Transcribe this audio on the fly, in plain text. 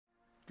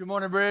Good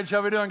morning, Bridge.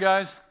 How we doing,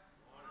 guys?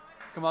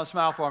 Come on,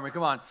 smile for me.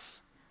 Come on.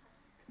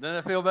 Doesn't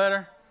that feel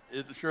better?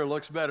 It sure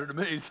looks better to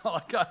me. That's all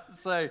I got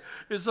to say.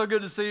 It's so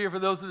good to see you. For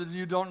those of you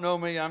who don't know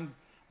me, I'm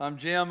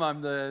Jim.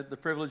 I'm the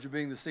privilege of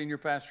being the senior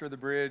pastor of the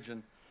Bridge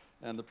and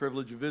the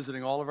privilege of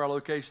visiting all of our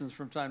locations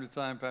from time to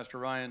time. Pastor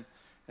Ryan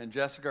and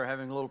Jessica are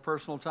having a little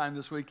personal time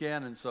this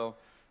weekend, and so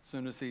as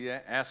soon as he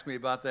asked me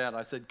about that,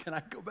 I said, can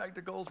I go back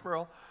to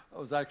Goldsboro? I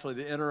was actually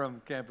the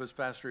interim campus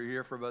pastor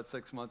here for about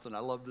 6 months, and I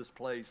love this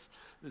place.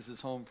 This is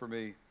home for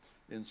me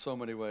in so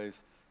many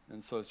ways.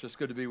 And so it's just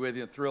good to be with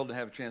you and thrilled to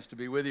have a chance to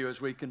be with you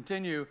as we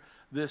continue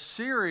this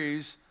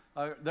series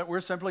that we're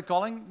simply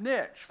calling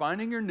Niche,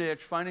 Finding Your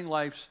Niche, Finding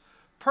Life's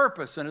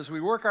Purpose. And as we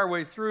work our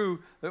way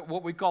through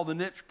what we call the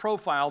niche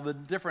profile, the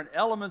different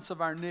elements of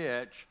our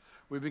niche,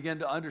 we begin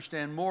to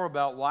understand more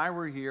about why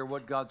we're here,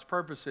 what God's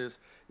purpose is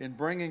in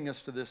bringing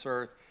us to this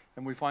earth,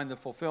 and we find the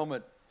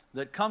fulfillment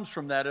that comes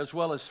from that, as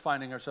well as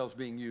finding ourselves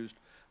being used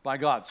by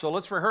God. So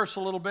let's rehearse a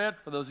little bit.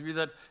 For those of you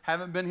that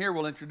haven't been here,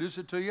 we'll introduce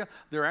it to you.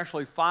 There are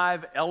actually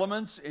 5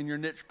 elements in your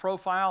niche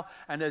profile,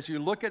 and as you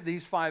look at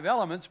these 5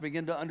 elements,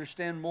 begin to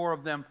understand more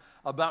of them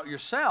about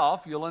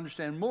yourself, you'll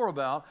understand more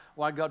about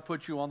why God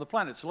put you on the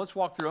planet. So let's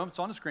walk through them. It's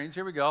on the screens.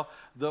 Here we go.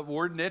 The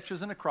word niche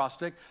is an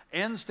acrostic.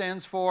 N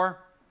stands for...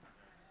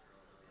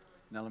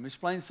 Now, let me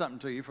explain something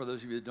to you for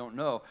those of you that don't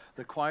know.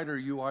 The quieter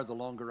you are, the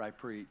longer I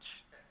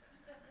preach.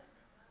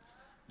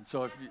 And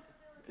so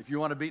if you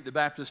want to beat the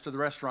Baptist to the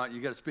restaurant, you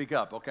got to speak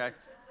up, okay?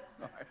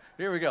 All right,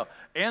 here we go.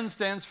 N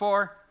stands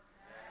for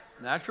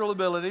natural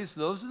abilities.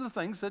 Those are the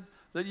things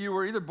that you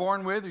were either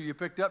born with or you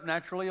picked up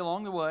naturally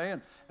along the way,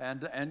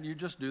 and you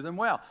just do them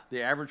well.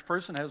 The average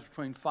person has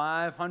between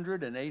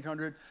 500 and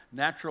 800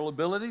 natural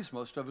abilities.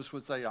 Most of us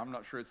would say, I'm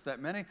not sure it's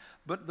that many.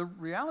 But the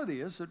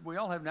reality is that we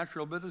all have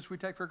natural abilities we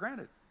take for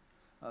granted.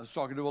 I was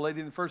talking to a lady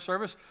in the first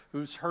service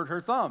who's hurt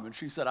her thumb, and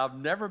she said, I've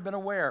never been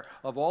aware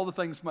of all the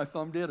things my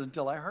thumb did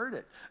until I heard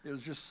it. It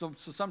was just so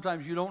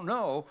sometimes you don't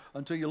know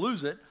until you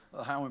lose it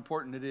how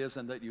important it is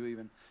and that you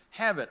even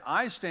have it.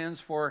 I stands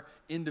for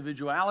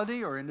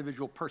individuality or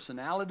individual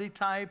personality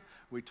type.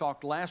 We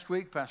talked last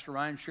week, Pastor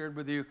Ryan shared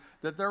with you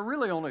that there are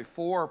really only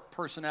 4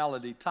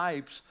 personality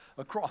types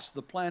across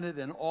the planet,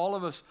 and all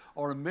of us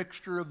are a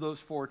mixture of those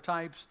 4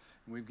 types.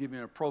 And we've given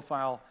you a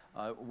profile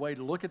way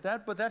to look at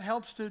that, but that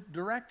helps to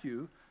direct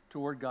you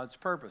toward God's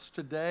purpose.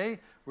 Today,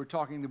 we're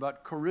talking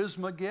about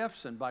charisma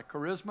gifts, and by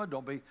charisma,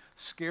 don't be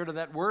scared of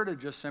that word. It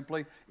just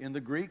simply, in the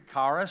Greek,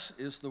 charis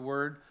is the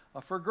word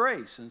for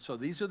grace. And so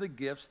these are the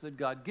gifts that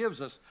God gives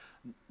us.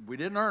 We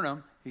didn't earn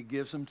them. He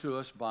gives them to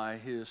us by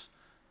His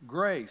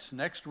grace.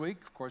 Next week,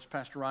 of course,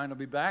 Pastor Ryan will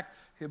be back.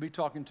 He'll be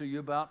talking to you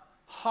about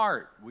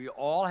heart. We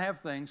all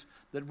have things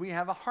that we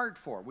have a heart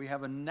for. We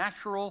have a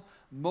natural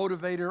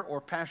motivator or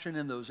passion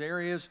in those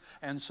areas,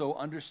 and so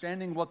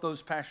understanding what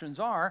those passions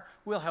are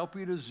will help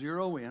you to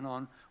zero in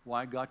on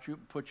why God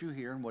put you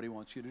here and what He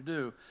wants you to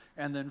do.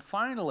 And then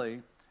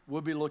finally,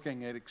 we'll be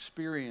looking at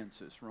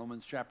experiences.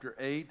 Romans chapter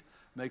 8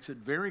 makes it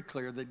very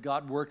clear that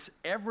God works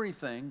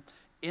everything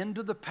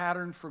into the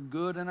pattern for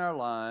good in our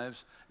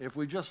lives if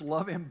we just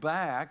love Him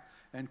back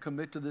and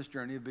commit to this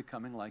journey of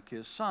becoming like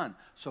His Son.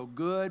 So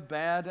good,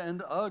 bad,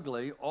 and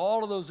ugly,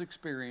 all of those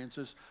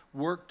experiences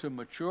work to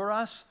mature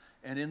us,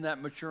 and in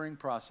that maturing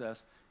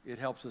process, it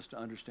helps us to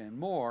understand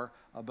more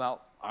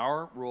about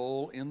our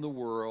role in the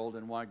world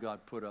and why God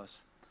put us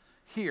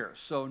here.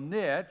 So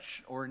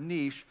niche or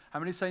niche, how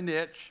many say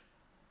niche?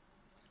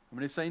 How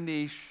many say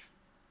niche?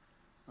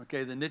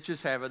 Okay, the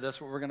niches have it. That's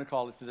what we're going to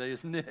call it today,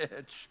 is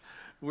niche.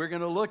 We're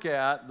going to look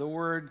at the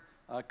word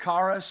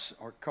charis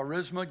or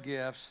charisma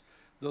gifts,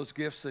 those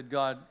gifts that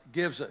God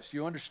gives us.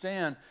 You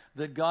understand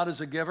that God is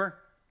a giver?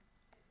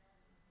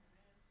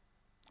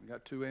 We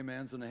got 2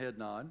 amens and a head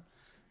nod.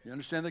 You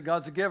understand that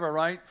God's a giver,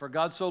 right? For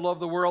God so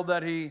loved the world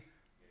that He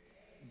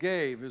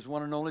gave His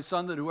one and only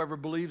Son, that whoever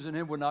believes in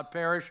Him would not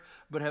perish,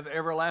 but have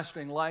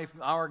everlasting life.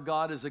 Our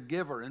God is a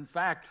giver. In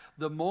fact,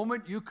 the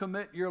moment you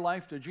commit your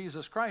life to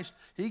Jesus Christ,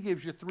 He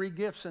gives you 3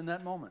 gifts in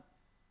that moment.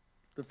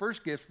 The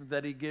first gift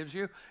that He gives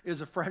you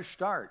is a fresh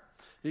start.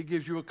 He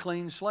gives you a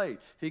clean slate.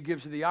 He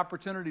gives you the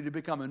opportunity to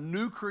become a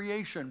new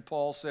creation,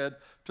 Paul said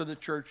to the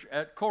church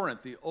at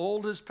Corinth. The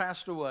old has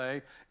passed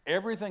away.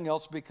 Everything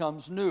else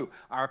becomes new.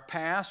 Our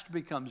past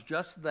becomes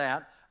just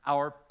that,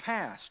 our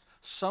past.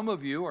 Some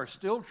of you are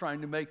still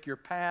trying to make your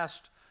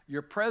past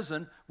your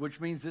present,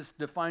 which means it's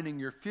defining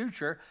your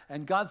future.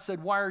 And God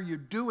said, why are you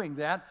doing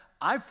that?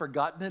 I've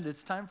forgotten it.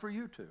 It's time for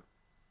you to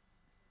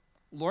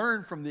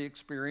learn from the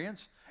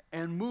experience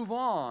and move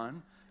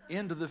on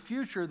into the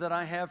future that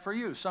I have for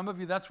you. Some of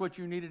you, that's what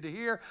you needed to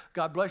hear.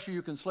 God bless you.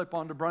 You can slip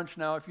on to brunch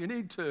now if you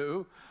need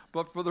to.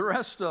 But for the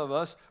rest of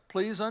us,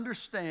 please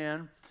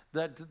understand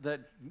that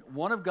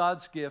one of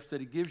God's gifts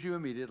that He gives you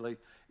immediately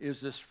is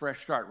this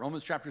fresh start.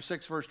 Romans chapter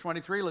 6, verse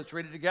 23. Let's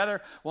read it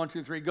together. 1,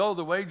 2, 3, go.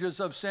 The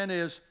wages of sin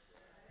is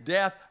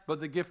death,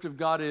 but the gift of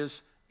God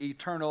is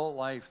eternal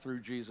life through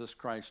Jesus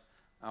Christ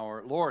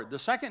our Lord. The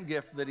second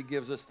gift that He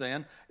gives us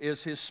then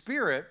is His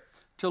Spirit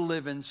to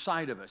live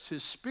inside of us.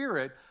 His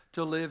Spirit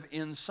to live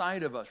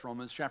inside of us.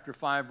 Romans chapter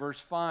 5, verse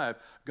 5.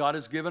 God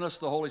has given us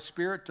the Holy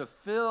Spirit to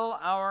fill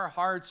our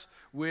hearts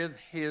with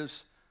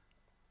His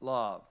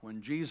love.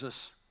 When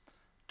Jesus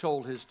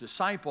told His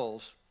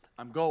disciples,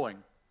 I'm going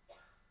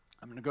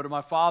to go to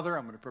my Father.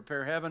 I'm going to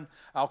prepare heaven.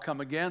 I'll come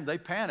again. They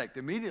panicked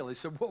immediately.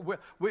 Said, well,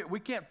 we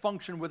can't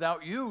function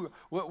without you.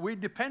 We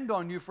depend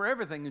on you for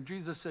everything. And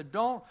Jesus said,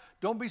 don't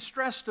be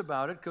stressed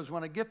about it, because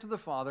when I get to the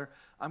Father,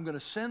 I'm going to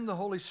send the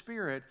Holy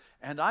Spirit,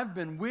 and I've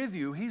been with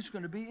you. He's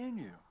going to be in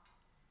you.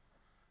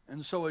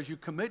 And so as you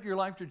commit your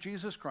life to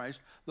Jesus Christ,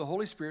 the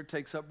Holy Spirit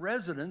takes up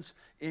residence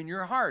in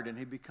your heart, and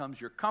He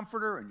becomes your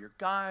comforter and your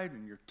guide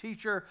and your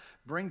teacher.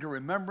 Bring to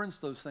remembrance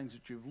those things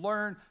that you've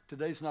learned.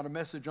 Today's not a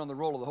message on the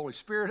role of the Holy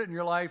Spirit in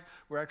your life.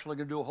 We're actually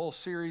going to do a whole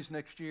series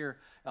next year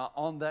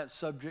on that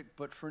subject.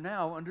 But for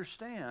now,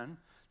 understand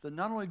that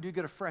not only do you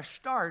get a fresh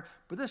start,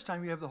 but this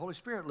time you have the Holy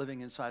Spirit living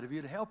inside of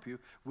you to help you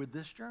with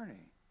this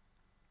journey.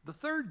 The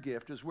third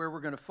gift is where we're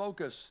going to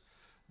focus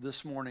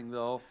this morning,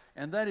 though,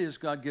 and that is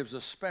God gives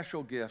us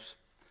special gifts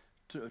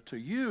to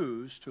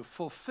use to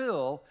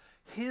fulfill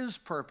His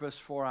purpose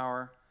for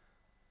our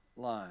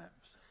lives.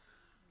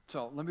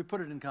 So let me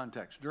put it in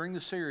context. During the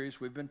series,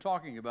 we've been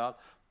talking about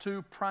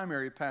two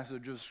primary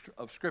passages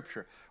of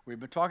Scripture. We've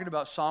been talking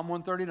about Psalm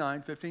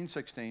 139, 15,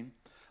 16,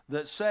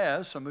 that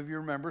says, some of you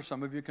remember,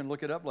 some of you can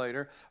look it up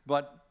later,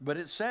 but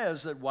it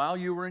says that while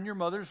you were in your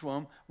mother's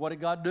womb, what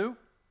did God do?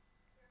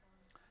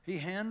 He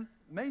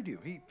handmade you.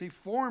 He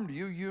formed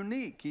you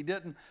unique. He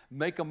didn't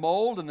make a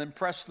mold and then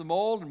press the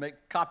mold and make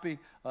cookie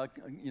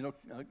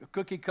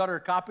cutter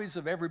copies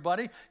of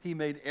everybody. He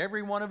made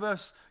every one of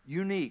us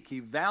unique. He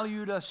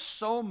valued us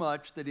so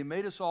much that He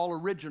made us all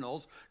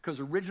originals, because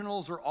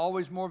originals are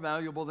always more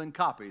valuable than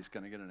copies.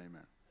 Can I get an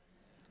amen?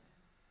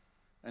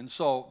 And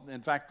so,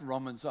 in fact,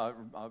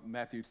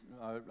 Matthew,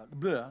 I'll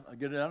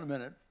get it out in a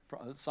minute.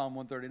 Psalm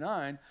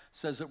 139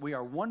 says that we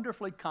are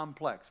wonderfully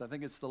complex. I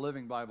think it's the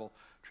Living Bible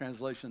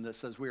translation that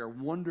says we are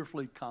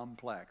wonderfully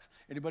complex.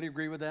 Anybody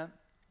agree with that?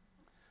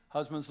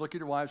 Husbands, look at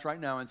your wives right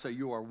now and say,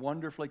 you are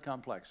wonderfully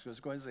complex.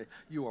 Just go ahead and say,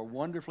 you are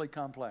wonderfully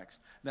complex.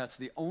 That's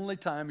the only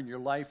time in your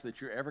life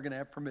that you're ever going to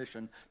have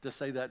permission to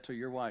say that to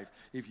your wife.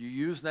 If you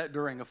use that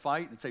during a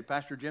fight and say,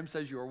 Pastor Jim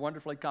says you are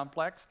wonderfully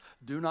complex,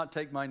 do not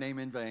take my name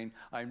in vain.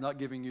 I'm not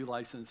giving you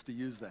license to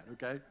use that,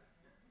 okay?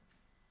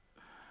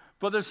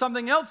 But there's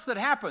something else that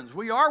happens.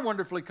 We are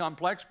wonderfully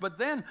complex, but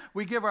then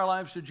we give our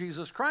lives to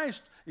Jesus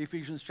Christ.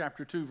 Ephesians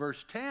chapter 2,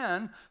 verse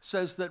 10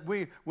 says that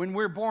when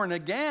we're born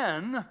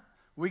again,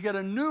 we get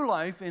a new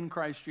life in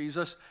Christ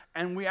Jesus,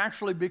 and we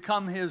actually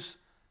become His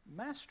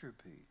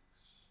masterpiece.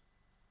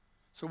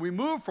 So we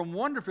move from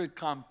wonderfully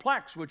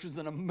complex, which is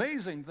an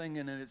amazing thing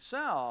in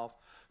itself,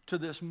 to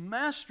this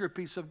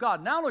masterpiece of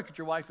God. Now look at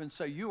your wife and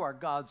say, you are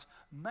God's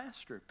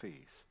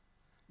masterpiece.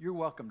 You're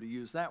welcome to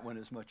use that one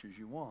as much as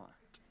you want.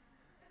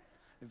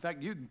 In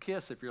fact, you can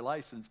kiss if you're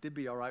licensed. It'd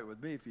be all right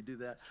with me if you do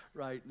that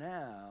right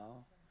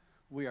now.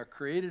 We are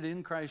created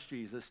in Christ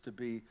Jesus to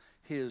be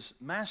His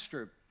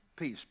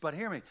masterpiece. But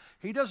hear me,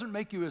 He doesn't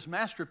make you His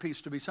masterpiece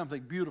to be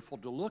something beautiful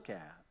to look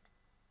at.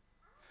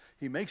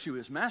 He makes you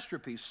His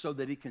masterpiece so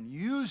that He can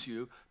use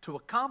you to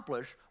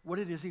accomplish what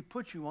it is He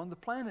put you on the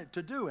planet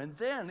to do. And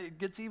then it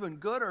gets even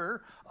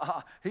gooder.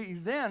 He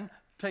then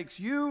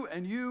takes you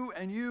and you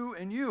and you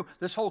and you,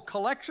 this whole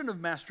collection of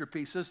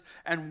masterpieces,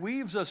 and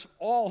weaves us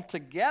all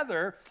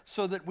together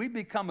so that we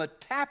become a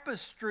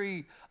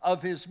tapestry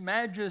of His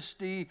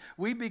majesty.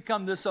 We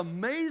become this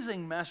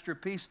amazing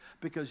masterpiece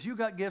because you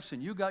got gifts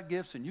and you got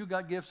gifts and you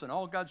got gifts and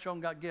all God's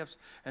shown got gifts.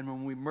 And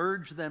when we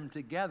merge them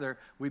together,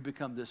 we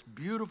become this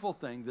beautiful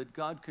thing that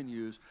God can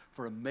use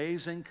for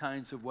amazing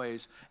kinds of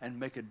ways and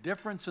make a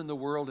difference in the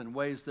world in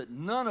ways that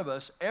none of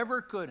us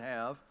ever could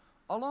have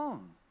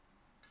alone.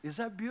 Is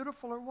that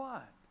beautiful or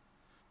what?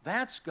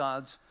 That's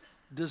God's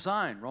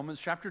design. Romans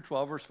chapter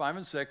 12, verse 5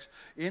 and 6.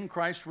 In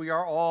Christ we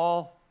are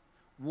all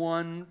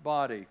one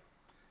body.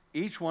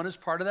 Each one is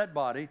part of that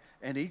body,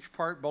 and each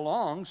part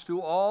belongs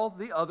to all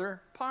the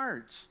other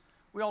parts.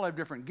 We all have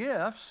different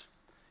gifts.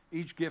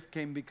 Each gift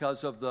came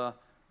because of the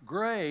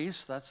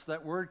grace, that's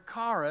that word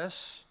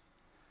charis,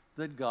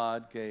 that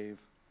God gave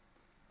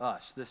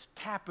us. This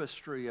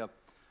tapestry of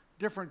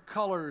different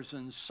colors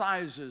and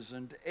sizes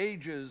and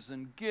ages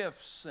and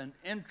gifts and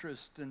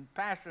interests and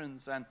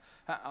passions, and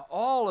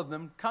all of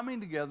them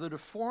coming together to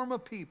form a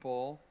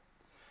people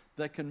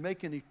that can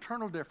make an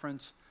eternal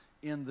difference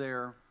in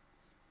their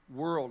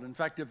world. In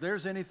fact, if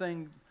there's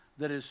anything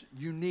that is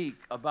unique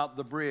about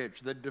the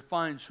Bridge, that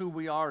defines who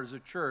we are as a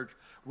church,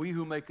 we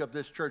who make up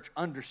this church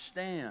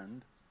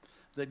understand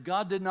that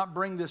God did not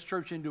bring this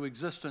church into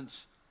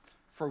existence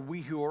for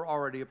we who are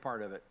already a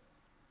part of it.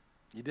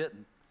 He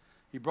didn't.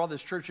 He brought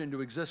this church into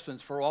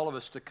existence for all of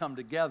us to come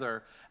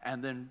together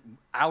and then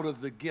out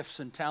of the gifts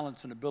and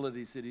talents and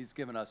abilities that He's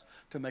given us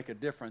to make a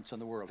difference in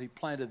the world. He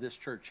planted this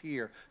church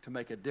here to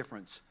make a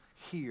difference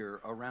here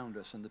around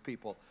us and the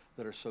people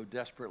that are so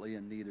desperately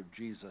in need of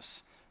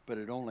Jesus. But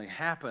it only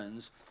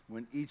happens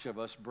when each of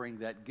us bring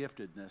that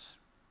giftedness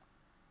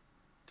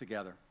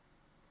together.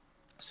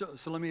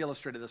 So let me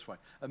illustrate it this way.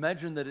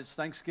 Imagine that it's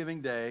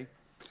Thanksgiving Day.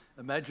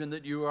 Imagine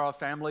that you are a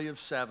family of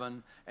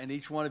 7, and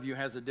each one of you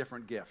has a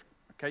different gift.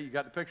 Okay, you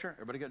got the picture?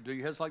 Everybody do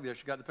your heads like this.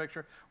 You got the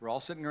picture? We're all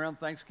sitting around the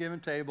Thanksgiving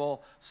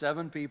table,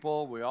 7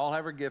 people. We all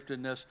have our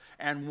giftedness.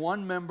 And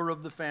one member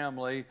of the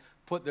family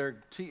put their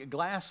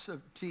glass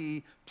of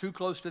tea too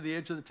close to the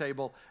edge of the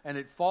table, and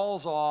it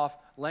falls off,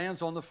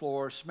 lands on the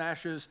floor,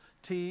 smashes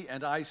tea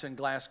and ice, and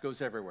glass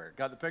goes everywhere.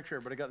 Got the picture?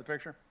 Everybody got the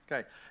picture?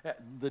 Okay.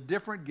 The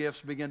different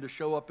gifts begin to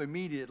show up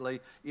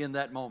immediately in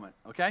that moment.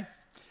 Okay?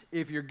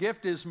 If your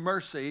gift is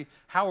mercy,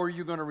 how are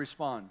you going to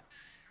respond?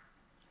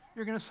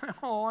 You're going to say,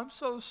 oh, I'm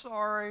so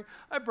sorry.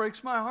 It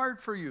breaks my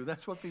heart for you.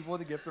 That's what people with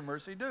the gift of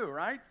mercy do,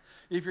 right?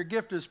 If your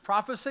gift is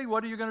prophecy,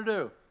 what are you going to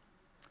do?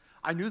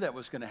 I knew that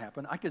was going to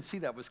happen. I could see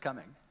that was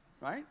coming,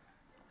 right?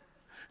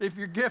 If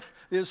your gift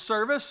is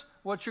service,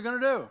 what you're going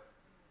to do?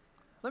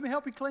 Let me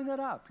help you clean that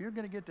up. You're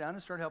going to get down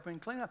and start helping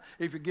clean up.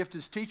 If your gift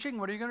is teaching,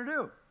 what are you going to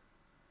do?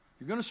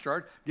 You're going to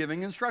start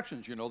giving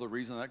instructions. You know, the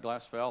reason that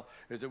glass fell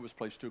is it was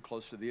placed too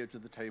close to the edge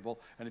of the table.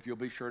 And if you'll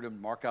be sure to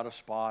mark out a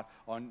spot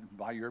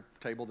by your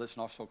table that's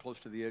not so close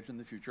to the edge in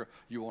the future,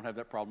 you won't have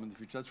that problem in the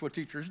future. That's what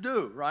teachers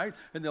do, right?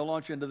 And they'll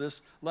launch into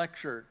this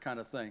lecture kind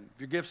of thing.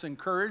 If your gift's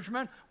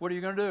encouragement, what are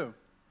you going to do?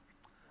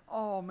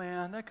 Oh,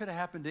 man, that could have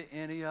happened to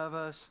any of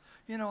us.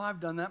 You know, I've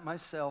done that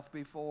myself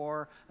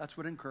before. That's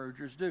what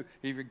encouragers do.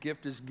 If your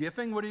gift is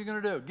giving, what are you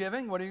going to do?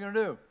 Giving, what are you going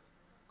to do?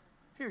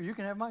 Here, you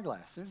can have my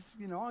glass.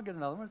 You know, I'll get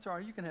another one. It's all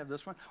right. You can have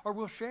this one. Or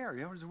we'll share.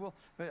 You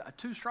know,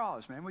 2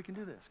 straws, man. We can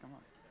do this. Come on.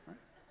 Right?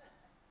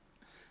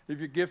 If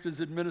your gift is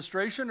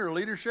administration or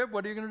leadership,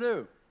 what are you going to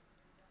do?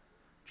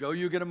 Joe,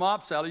 you get a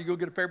mop. Sally, you go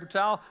get a paper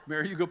towel.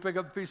 Mary, you go pick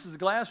up pieces of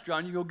glass.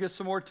 John, you go get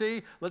some more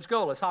tea. Let's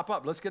go. Let's hop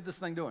up. Let's get this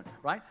thing doing,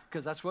 right?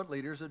 Because that's what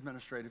leaders,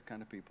 administrative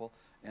kind of people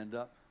end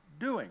up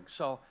doing.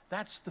 So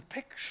that's the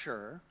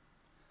picture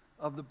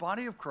of the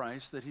body of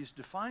Christ that he's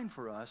defined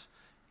for us,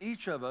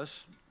 each of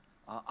us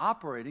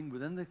operating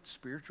within the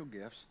spiritual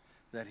gifts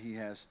that he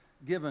has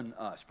given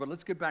us. But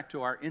let's get back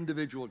to our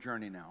individual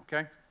journey now,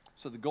 okay?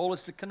 So the goal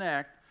is to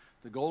connect.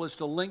 The goal is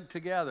to link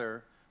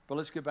together. But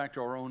let's get back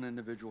to our own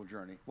individual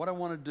journey. What I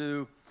want to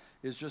do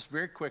is just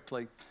very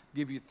quickly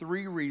give you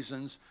 3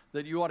 reasons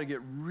that you ought to get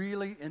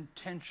really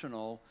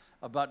intentional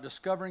about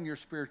discovering your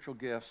spiritual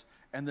gifts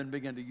and then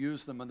begin to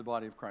use them in the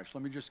body of Christ.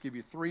 Let me just give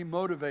you 3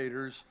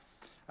 motivators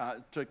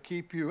to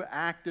keep you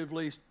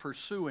actively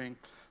pursuing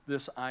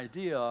this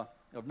idea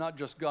of not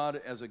just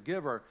God as a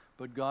giver,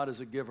 but God as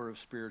a giver of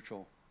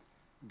spiritual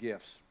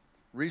gifts.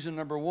 Reason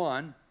number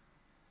 1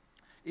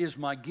 is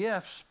my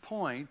gifts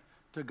point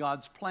to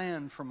God's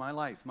plan for my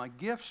life. My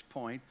gifts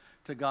point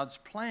to God's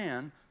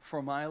plan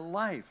for my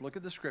life. Look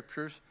at the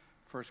scriptures,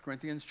 1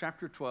 Corinthians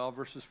chapter 12,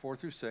 verses 4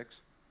 through 6.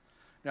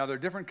 Now, there are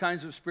different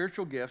kinds of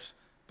spiritual gifts,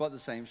 but the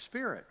same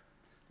Spirit.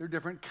 There are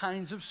different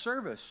kinds of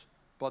service,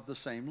 but the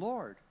same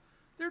Lord.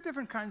 There are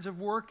different kinds of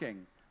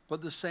working,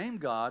 but the same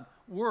God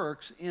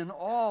works in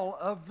all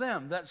of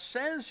them. That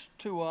says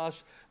to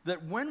us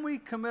that when we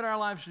commit our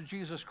lives to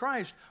Jesus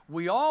Christ,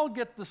 we all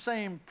get the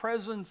same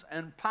presence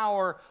and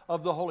power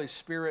of the Holy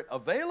Spirit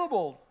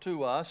available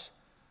to us,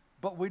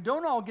 but we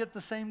don't all get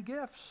the same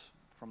gifts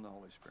from the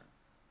Holy Spirit.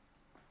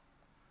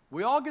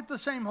 We all get the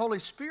same Holy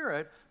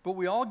Spirit, but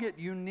we all get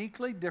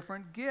uniquely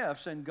different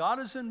gifts, and God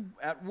is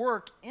at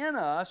work in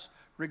us,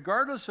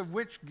 regardless of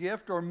which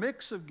gift or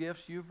mix of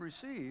gifts you've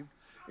received,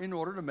 in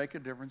order to make a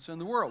difference in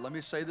the world. Let me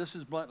say this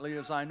as bluntly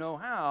as I know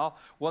how.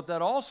 What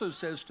that also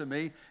says to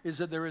me is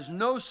that there is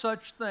no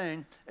such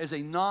thing as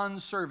a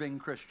non-serving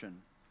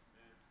Christian.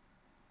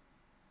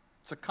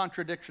 It's a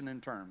contradiction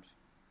in terms.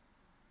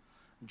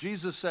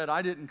 Jesus said,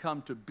 I didn't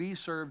come to be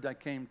served, I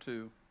came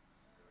to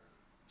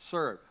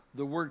serve.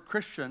 The word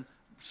Christian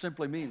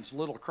simply means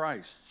little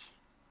Christs.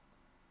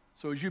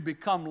 So as you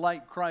become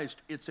like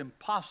Christ, it's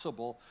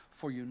impossible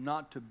for you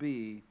not to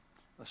be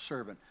a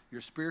servant.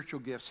 Your spiritual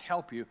gifts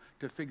help you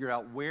to figure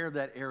out where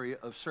that area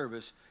of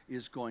service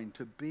is going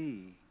to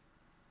be,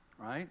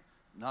 right?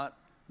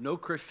 No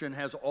Christian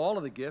has all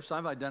of the gifts.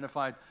 I've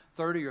identified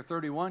 30 or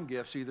 31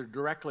 gifts, either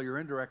directly or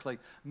indirectly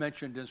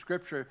mentioned in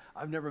Scripture.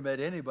 I've never met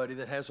anybody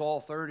that has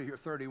all 30 or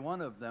 31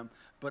 of them,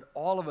 but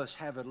all of us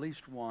have at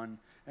least one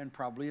and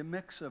probably a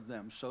mix of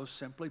them. So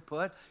simply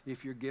put,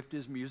 if your gift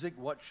is music,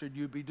 what should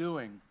you be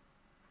doing?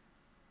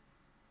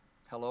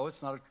 Hello,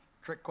 it's not a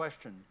trick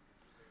question.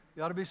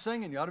 You ought to be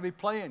singing. You ought to be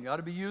playing. You ought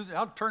to be using. You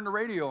ought to turn the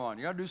radio on.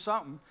 You ought to do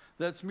something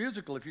that's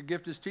musical. If your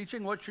gift is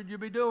teaching, what should you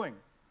be doing?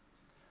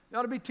 You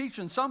ought to be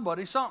teaching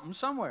somebody something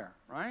somewhere,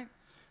 right?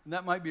 And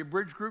that might be a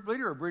bridge group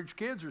leader or bridge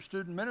kids or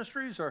student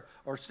ministries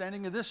or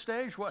standing at this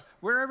stage.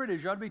 Wherever it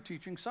is, you ought to be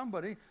teaching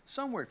somebody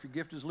somewhere. If your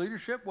gift is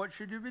leadership, what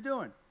should you be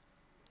doing?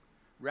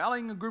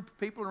 Rallying a group of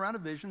people around a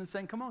vision and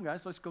saying, come on,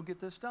 guys, let's go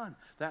get this done.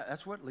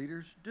 That's what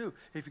leaders do.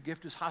 If your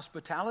gift is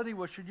hospitality,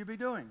 what should you be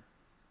doing?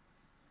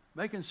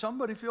 Making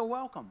somebody feel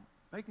welcome,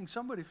 making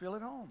somebody feel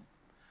at home.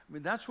 I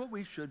mean, that's what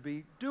we should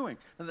be doing.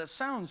 And that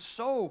sounds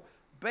so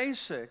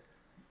basic,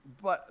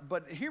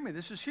 But hear me,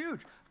 this is huge,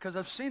 because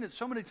I've seen it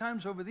so many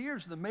times over the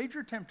years. The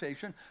major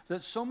temptation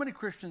that so many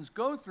Christians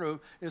go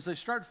through is they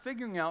start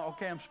figuring out,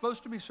 okay, I'm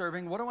supposed to be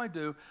serving. What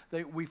do?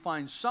 We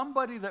find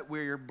somebody that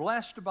we're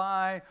blessed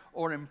by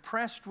or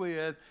impressed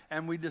with,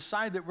 and we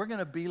decide that we're going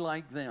to be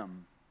like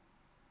them.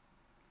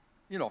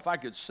 You know, if I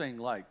could sing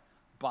like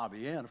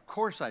Bobby Ann, of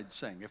course I'd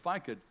sing. If I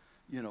could,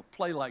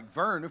 play like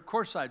Vern, of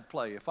course I'd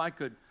play. If I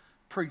could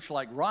preach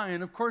like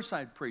Ryan, of course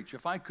I'd preach.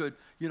 If I could,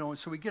 and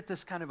so we get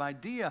this kind of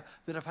idea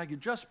that if I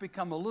could just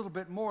become a little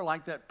bit more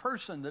like that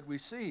person that we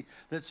see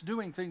that's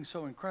doing things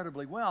so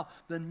incredibly well,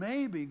 then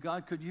maybe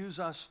God could use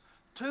us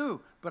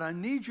too. But I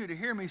need you to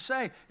hear me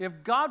say, if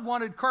God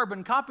wanted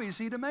carbon copies,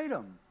 he'd have made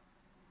them.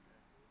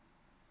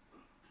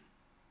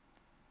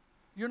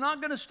 You're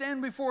not going to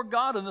stand before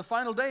God in the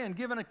final day and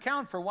give an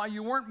account for why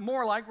you weren't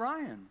more like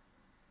Ryan.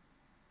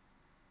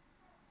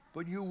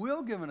 But you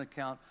will give an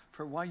account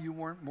for why you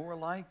weren't more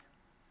like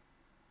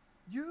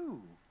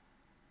you.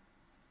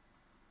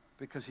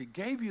 Because he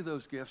gave you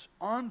those gifts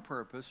on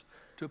purpose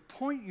to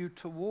point you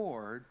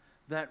toward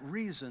that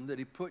reason that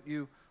he put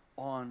you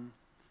on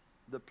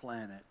the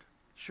planet.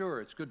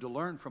 Sure, it's good to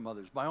learn from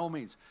others. By all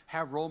means,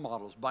 have role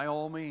models. By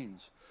all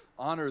means,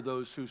 honor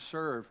those who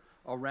serve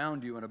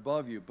around you and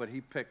above you. But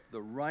he picked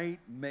the right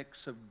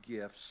mix of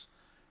gifts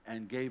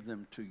and gave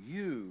them to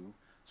you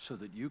so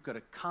that you could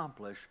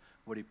accomplish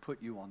what he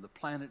put you on the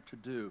planet to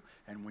do.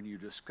 And when you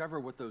discover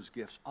what those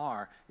gifts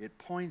are, it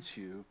points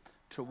you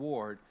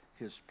toward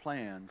his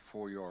plan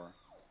for your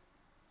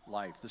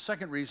life. The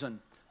second reason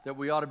that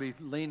we ought to be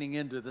leaning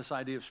into this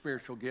idea of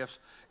spiritual gifts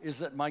is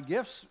that my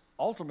gifts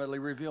ultimately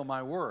reveal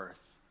my worth.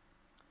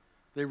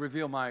 They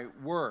reveal my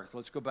worth.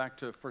 Let's go back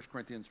to 1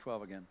 Corinthians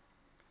 12 again.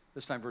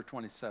 This time verse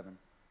 27.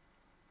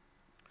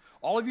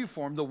 All of you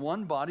form the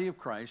one body of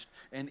Christ,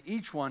 and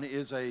each one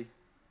is a,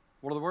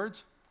 what are the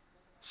words?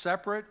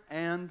 Separate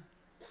and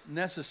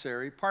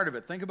necessary part of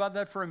it. Think about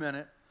that for a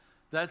minute.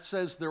 That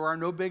says there are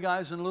no big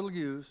I's and little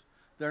U's.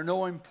 There are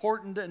no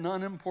important and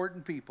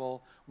unimportant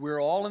people. We're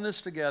all in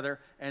this together,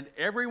 and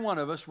every one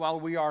of us, while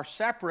we are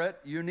separate,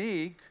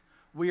 unique,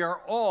 we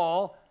are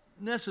all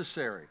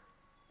necessary.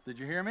 Did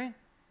you hear me?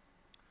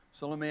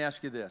 So let me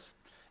ask you this.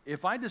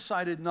 If I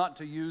decided not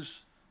to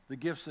use the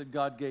gifts that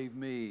God gave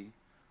me,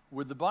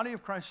 would the body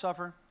of Christ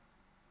suffer?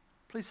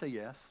 Please say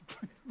yes.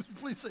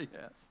 Please say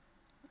yes.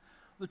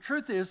 The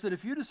truth is that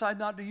if you decide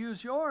not to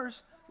use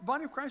yours, the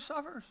body of Christ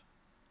suffers.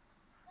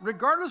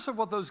 Regardless of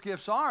what those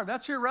gifts are,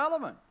 that's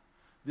irrelevant.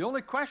 The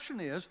only question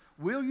is,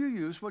 will you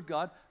use what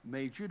God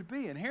made you to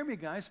be? And hear me,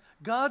 guys,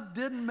 God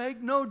didn't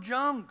make no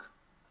junk.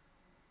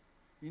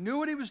 He knew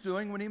what he was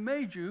doing when he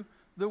made you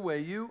the way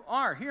you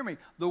are. Hear me.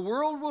 The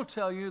world will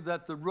tell you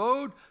that the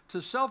road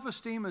to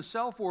self-esteem and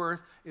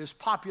self-worth is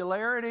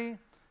popularity,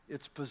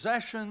 it's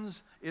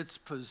possessions, it's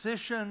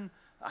position.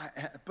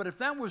 But if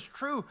that was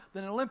true,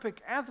 then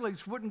Olympic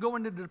athletes wouldn't go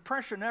into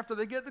depression after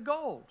they get the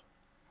gold.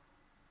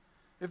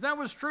 If that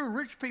was true,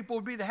 rich people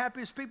would be the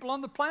happiest people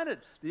on the planet.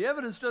 The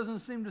evidence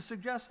doesn't seem to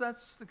suggest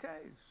that's the case.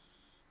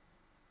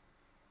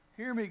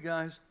 Hear me,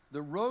 guys.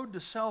 The road to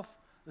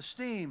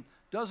self-esteem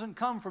doesn't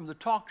come from the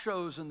talk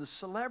shows and the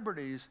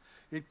celebrities.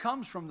 It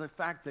comes from the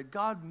fact that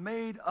God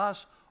made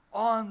us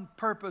on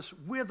purpose,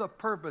 with a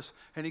purpose,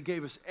 and he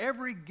gave us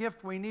every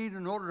gift we need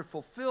in order to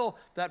fulfill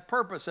that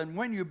purpose. And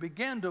when you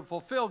begin to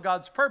fulfill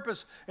God's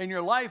purpose in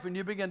your life and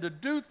you begin to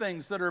do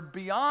things that are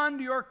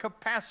beyond your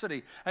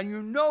capacity, and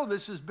you know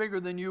this is bigger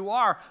than you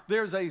are,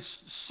 there's a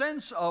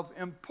sense of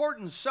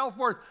important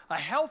self-worth, a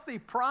healthy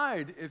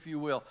pride, if you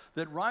will,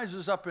 that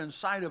rises up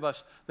inside of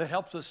us that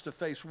helps us to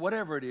face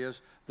whatever it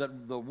is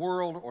that the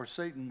world or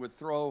Satan would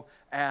throw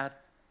at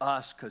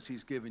us, because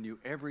he's given you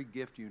every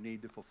gift you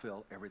need to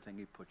fulfill everything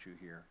he put you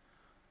here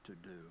to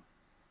do.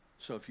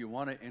 So if you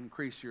want to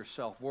increase your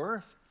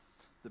self-worth,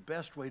 the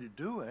best way to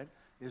do it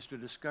is to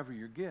discover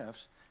your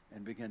gifts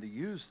and begin to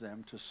use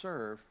them to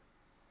serve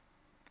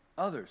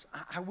others.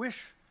 I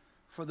wish,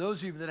 for those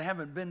of you that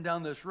haven't been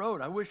down this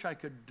road, I wish I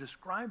could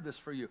describe this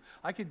for you.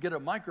 I could get a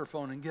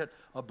microphone and get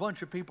a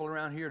bunch of people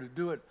around here to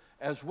do it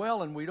as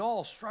well, and we'd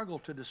all struggle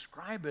to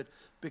describe it,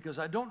 because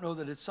I don't know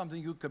that it's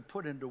something you could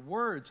put into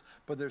words,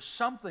 but there's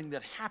something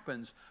that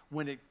happens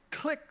when it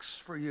clicks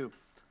for you.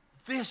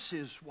 This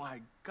is why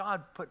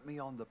God put me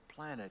on the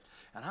planet,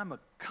 and I'm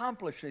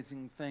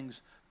accomplishing things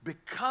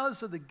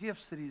because of the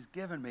gifts that he's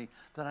given me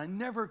that I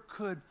never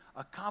could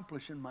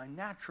accomplish in my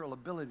natural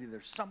ability.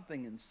 There's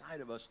something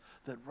inside of us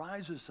that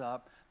rises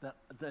up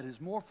that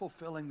is more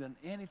fulfilling than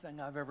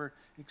anything I've ever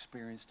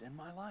experienced in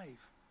my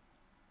life.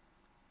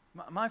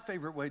 My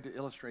favorite way to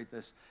illustrate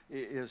this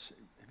is,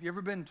 have you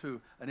ever been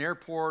to an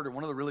airport or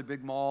one of the really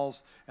big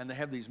malls, and they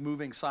have these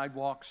moving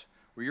sidewalks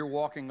where you're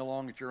walking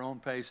along at your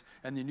own pace,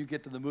 and then you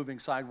get to the moving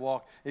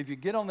sidewalk? If you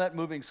get on that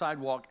moving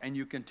sidewalk and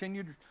you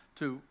continue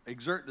to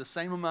exert the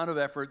same amount of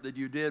effort that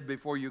you did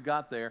before you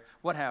got there,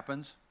 what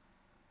happens?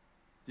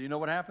 Do you know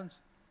what happens?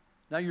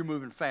 Now you're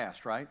moving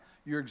fast, right?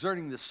 you're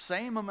exerting the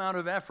same amount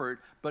of effort,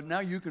 but now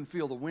you can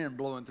feel the wind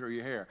blowing through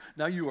your hair.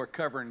 Now you are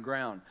covering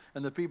ground.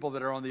 And the people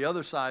that are on the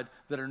other side,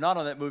 that are not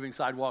on that moving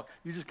sidewalk,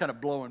 you're just kind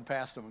of blowing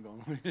past them and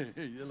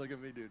going, look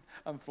at me, dude.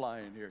 I'm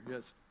flying here.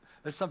 Yes.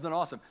 That's something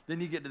awesome. Then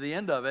you get to the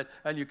end of it,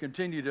 and you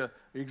continue to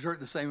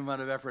exert the same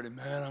amount of effort, and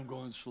man, I'm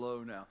going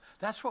slow now.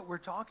 That's what we're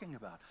talking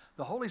about.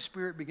 The Holy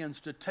Spirit begins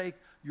to take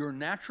your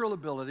natural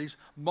abilities,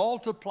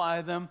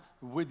 multiply them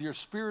with your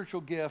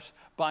spiritual gifts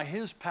by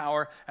His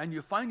power, and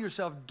you find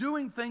yourself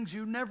doing things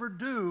you never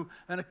do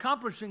and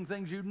accomplishing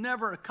things you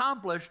never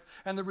accomplished,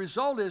 and the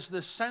result is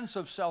this sense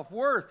of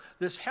self-worth,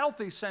 this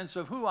healthy sense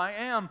of who I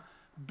am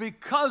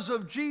because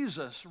of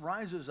Jesus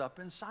rises up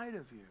inside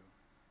of you.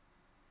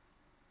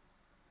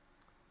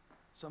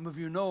 Some of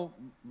you know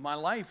my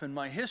life and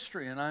my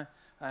history, and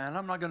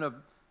I'm not going to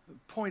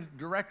point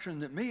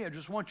direction at me. I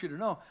just want you to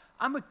know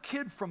I'm a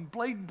kid from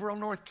Bladenboro,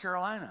 North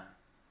Carolina.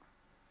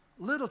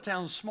 Little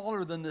town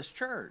smaller than this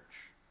church.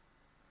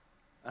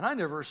 And I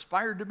never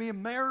aspired to be a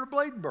mayor of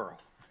Bladenboro.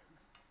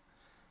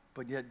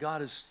 But yet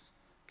God has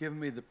given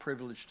me the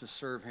privilege to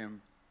serve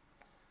Him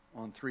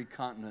on 3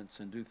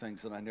 continents and do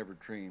things that I never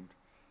dreamed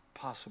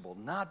possible.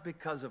 Not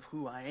because of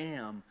who I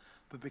am,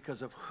 but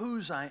because of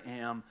whose I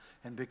am,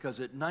 and because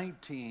at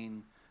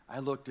 19, I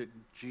looked at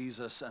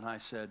Jesus and I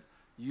said,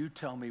 you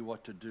tell me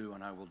what to do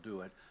and I will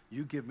do it.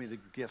 You give me the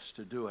gifts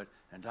to do it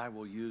and I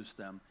will use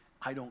them.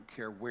 I don't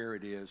care where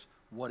it is,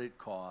 what it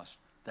costs.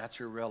 That's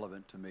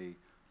irrelevant to me.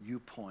 You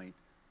point,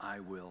 I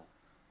will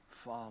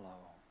follow.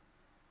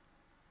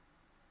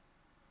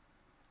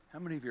 How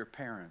many of your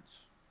parents,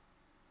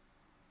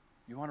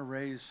 you want to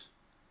raise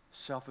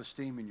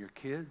self-esteem in your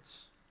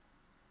kids?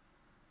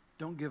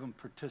 Don't give them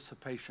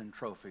participation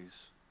trophies.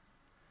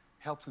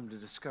 Help them to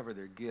discover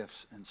their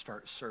gifts and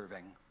start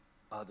serving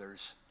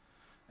others.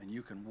 And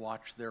you can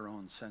watch their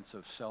own sense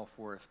of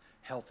self-worth,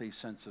 healthy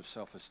sense of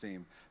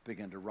self-esteem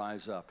begin to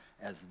rise up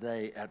as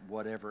they, at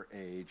whatever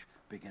age,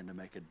 begin to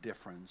make a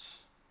difference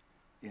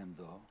in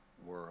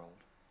the world.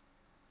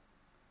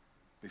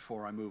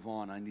 Before I move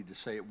on, I need to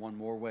say it one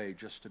more way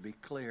just to be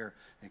clear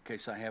in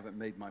case I haven't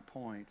made my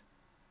point.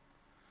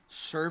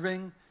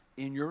 Serving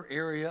in your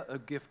area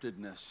of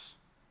giftedness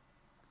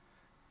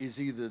is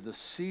either the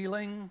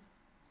ceiling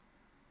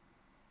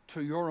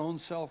to your own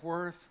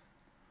self-worth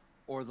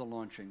or the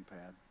launching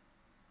pad.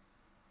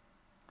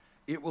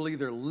 It will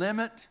either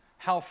limit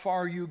how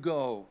far you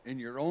go in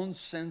your own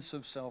sense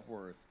of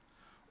self-worth,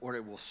 or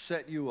it will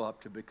set you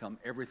up to become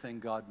everything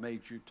God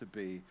made you to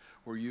be,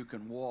 where you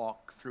can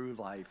walk through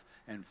life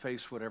and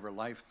face whatever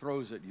life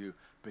throws at you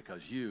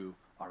because you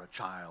are a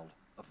child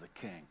of the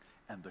King.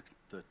 And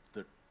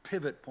the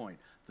pivot point,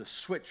 the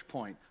switch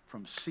point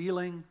from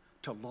ceiling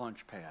to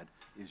launch pad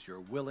is your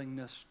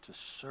willingness to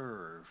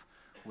serve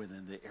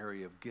within the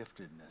area of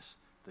giftedness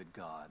that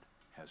God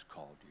has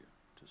called you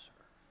to serve.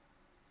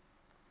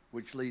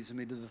 Which leads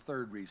me to the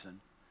third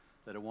reason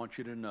that I want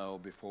you to know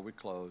before we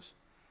close,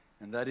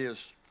 and that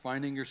is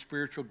finding your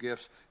spiritual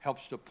gifts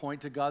helps to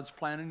point to God's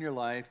plan in your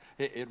life.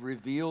 It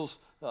reveals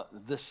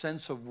the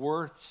sense of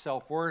worth,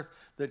 self-worth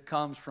that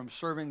comes from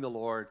serving the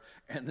Lord,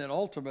 and then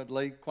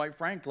ultimately, quite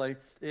frankly,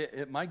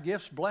 my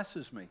gifts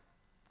blesses me.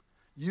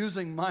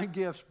 Using my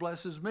gifts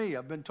blesses me.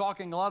 I've been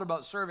talking a lot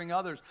about serving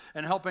others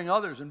and helping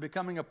others and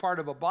becoming a part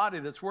of a body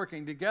that's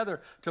working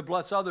together to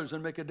bless others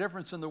and make a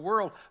difference in the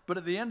world. But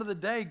at the end of the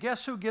day,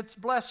 guess who gets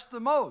blessed the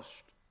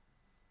most?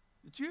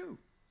 It's you.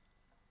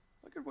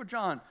 Look at what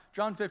John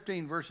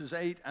 15, verses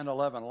 8 and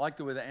 11. I like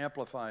the way the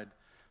Amplified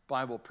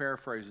Bible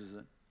paraphrases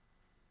it.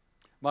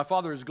 My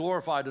Father is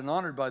glorified and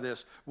honored by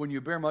this. When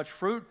you bear much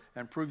fruit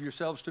and prove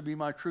yourselves to be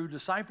my true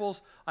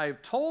disciples, I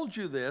have told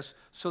you this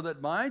so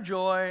that my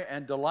joy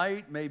and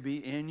delight may be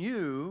in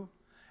you,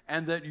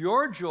 and that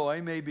your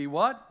joy may be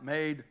what?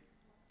 Made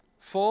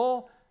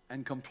full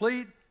and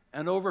complete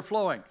and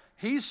overflowing.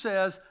 He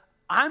says,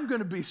 I'm going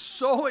to be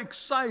so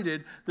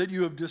excited that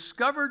you have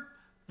discovered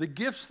the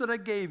gifts that I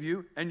gave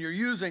you and you're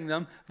using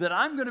them, that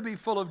I'm going to be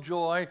full of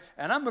joy,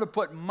 and I'm going to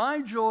put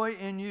my joy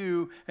in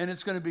you, and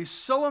it's going to be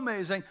so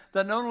amazing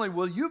that not only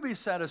will you be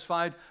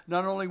satisfied,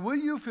 not only will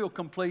you feel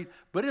complete,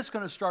 but it's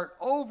going to start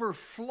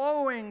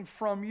overflowing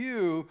from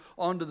you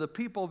onto the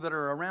people that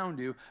are around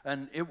you,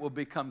 and it will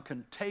become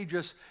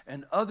contagious,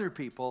 and other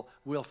people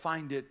will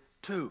find it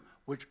too,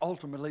 which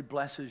ultimately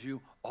blesses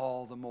you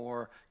all the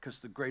more, because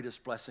the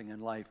greatest blessing in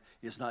life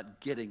is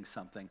not getting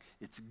something,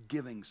 it's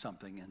giving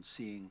something and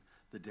seeing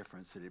the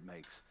difference that it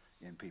makes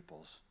in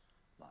people's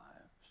lives.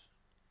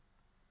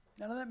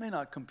 Now, that may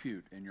not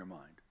compute in your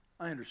mind.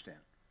 I understand.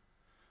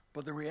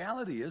 But the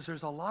reality is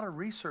there's a lot of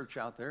research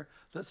out there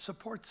that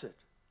supports it.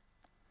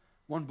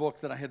 One book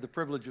that I had the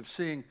privilege of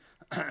seeing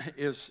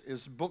is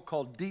a book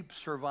called Deep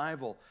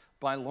Survival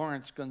by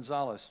Lawrence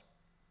Gonzalez.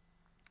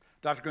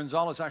 Dr.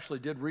 Gonzalez actually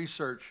did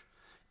research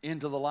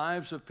into the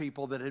lives of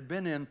people that had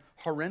been in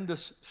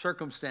horrendous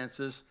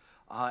circumstances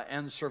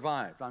and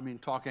survived. I mean,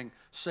 talking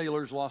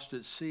sailors lost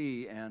at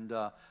sea and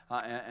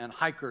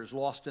hikers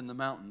lost in the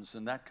mountains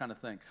and that kind of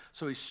thing.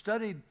 So he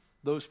studied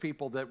those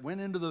people that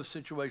went into those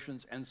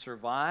situations and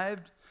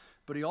survived,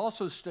 But he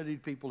also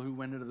studied people who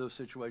went into those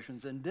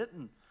situations and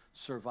didn't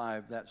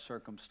survive that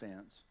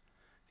circumstance.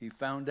 He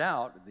found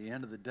out at the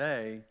end of the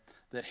day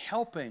that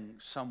helping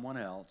someone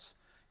else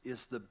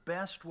is the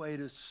best way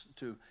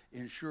to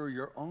ensure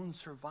your own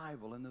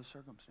survival in those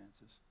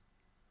circumstances.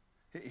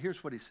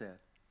 Here's what he said.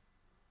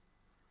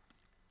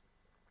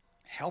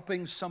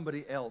 Helping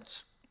somebody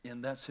else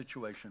in that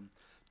situation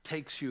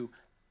takes you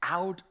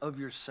out of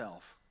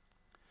yourself.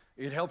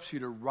 It helps you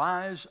to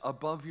rise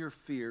above your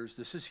fears.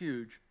 This is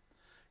huge.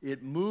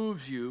 It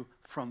moves you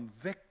from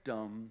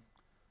victim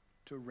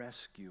to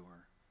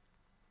rescuer.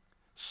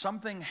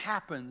 Something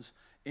happens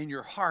in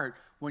your heart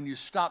when you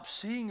stop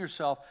seeing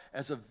yourself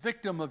as a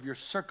victim of your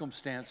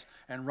circumstance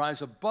and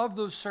rise above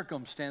those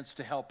circumstances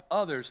to help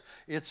others.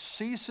 It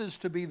ceases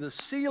to be the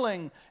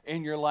ceiling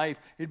in your life.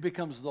 It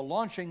becomes the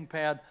launching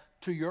pad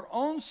to your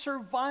own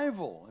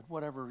survival at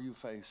whatever you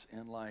face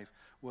in life,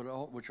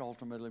 which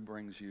ultimately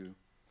brings you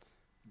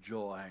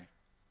joy.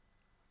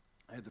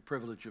 I had the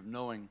privilege of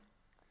knowing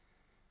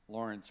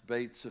Lawrence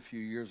Bates a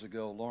few years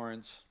ago.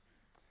 Lawrence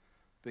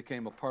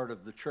became a part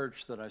of the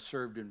church that I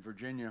served in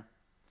Virginia,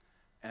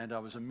 and I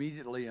was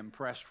immediately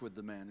impressed with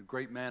the man. A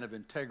great man of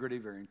integrity,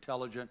 very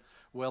intelligent,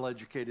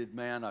 well-educated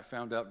man. I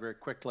found out very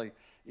quickly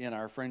in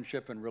our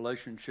friendship and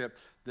relationship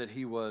that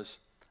he was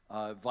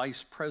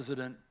vice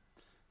president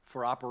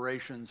for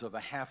operations of a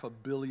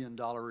 $500 million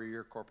a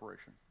year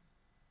corporation.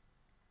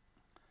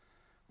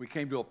 We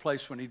came to a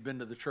place when he'd been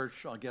to the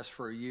church, I guess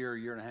for a year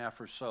and a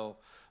half or so,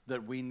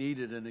 that we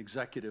needed an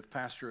executive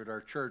pastor at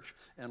our church,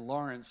 and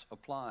Lawrence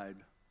applied.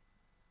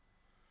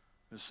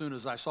 As soon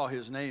as I saw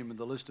his name in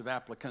the list of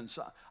applicants,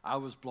 I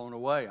was blown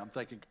away. I'm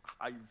thinking,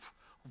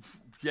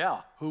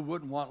 who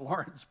wouldn't want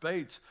Lawrence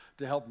Bates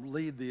to help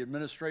lead the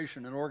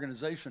administration and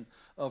organization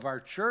of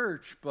our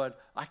church? But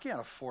I can't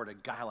afford a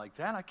guy like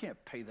that. I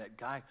can't pay that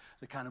guy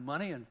the kind of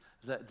money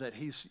that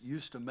he's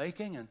used to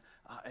making.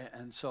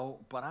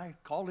 But I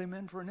called him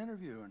in for an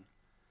interview, and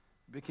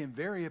it became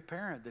very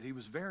apparent that he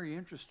was very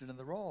interested in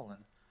the role.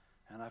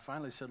 And I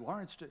finally said,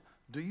 Lawrence,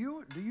 do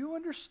you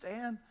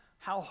understand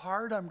how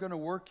hard I'm going to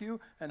work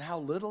you and how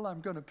little I'm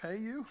going to pay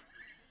you?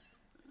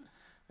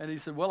 And he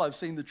said, well, I've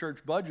seen the church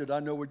budget. I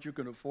know what you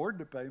can afford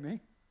to pay me.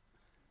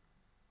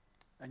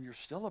 And you're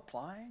still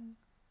applying?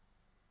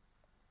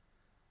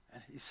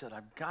 And he said,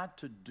 I've got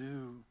to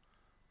do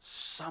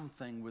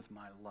something with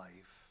my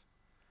life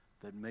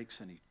that makes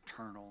an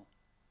eternal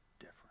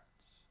difference.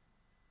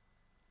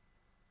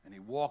 And he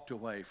walked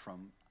away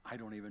from, I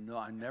don't even know,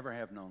 I never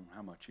have known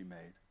how much he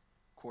made.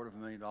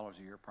 $250,000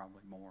 a year,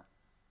 probably more,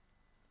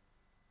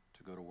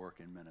 to go to work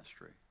in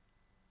ministry,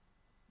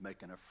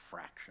 making a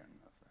fraction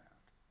of that.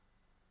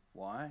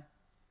 Why?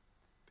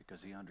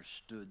 Because he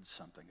understood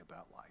something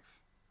about life.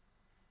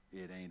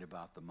 It ain't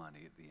about the money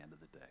at the end of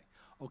the day.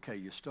 Okay,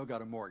 you still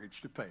got a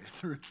mortgage to pay.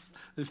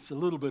 It's a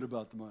little bit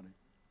about the money.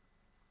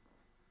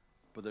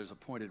 But there's a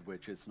point at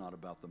which it's not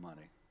about the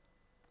money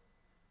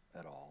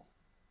at all.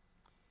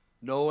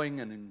 Knowing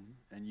and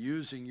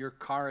using your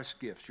charis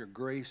gifts, your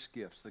grace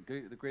gifts, the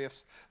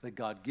gifts that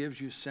God gives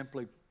you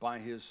simply by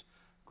his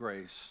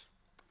grace,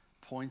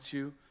 points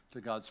you to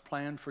God's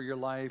plan for your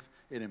life.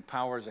 It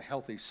empowers a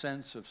healthy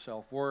sense of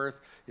self-worth.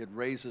 It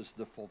raises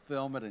the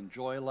fulfillment and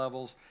joy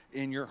levels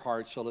in your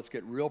heart. So let's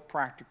get real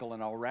practical,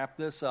 and I'll wrap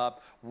this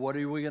up. What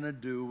are we going to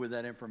do with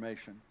that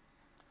information?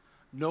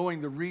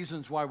 Knowing the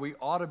reasons why we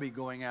ought to be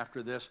going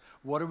after this,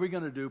 what are we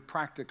going to do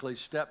practically,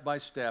 step by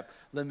step?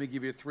 Let me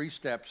give you 3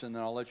 steps, and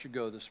then I'll let you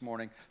go this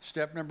morning.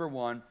 Step number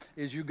 1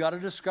 is you've got to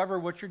discover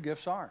what your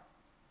gifts are.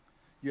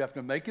 You have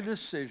to make a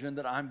decision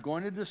that I'm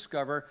going to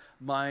discover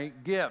my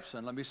gifts.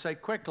 And let me say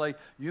quickly,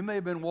 you may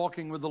have been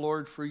walking with the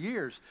Lord for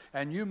years,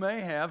 and you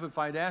may have, if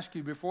I'd asked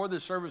you before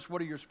this service, what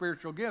are your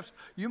spiritual gifts?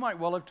 You might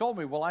well have told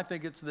me, well, I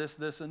think it's this,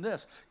 this, and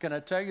this. Can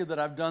I tell you that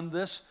I've done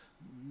this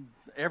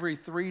every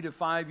 3 to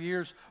 5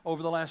 years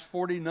over the last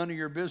 40, none of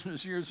your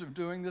business years of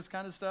doing this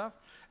kind of stuff?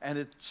 And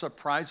it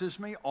surprises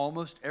me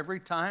almost every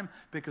time,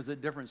 because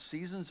at different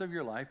seasons of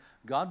your life,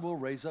 God will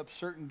raise up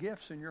certain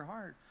gifts in your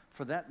heart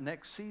for that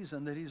next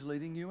season that he's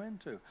leading you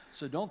into.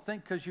 So don't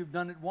think because you've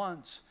done it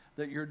once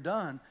that you're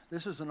done.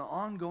 This is an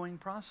ongoing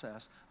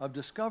process of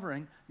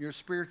discovering your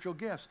spiritual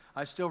gifts.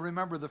 I still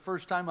remember the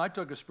first time I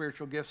took a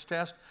spiritual gifts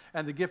test,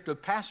 and the gift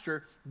of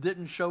pastor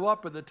didn't show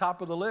up at the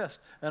top of the list.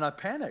 And I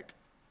panicked,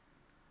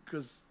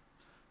 because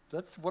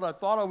that's what I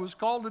thought I was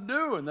called to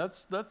do, and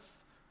that's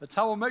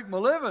how I make my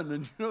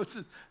living.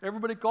 And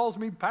everybody calls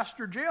me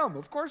Pastor Jim.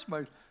 Of course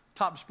my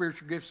top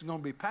spiritual gifts is going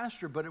to be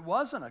pastor, but it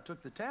wasn't. I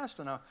took the test,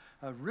 and I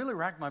really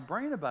racked my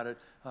brain about it.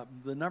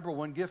 The number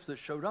 1 gift that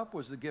showed up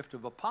was the gift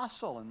of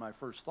apostle, and my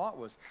first thought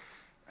was,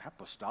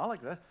 apostolic?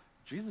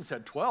 Jesus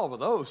had 12 of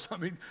those.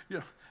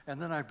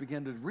 And then I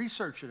began to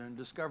research it and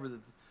discover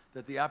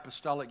that the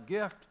apostolic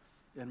gift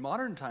in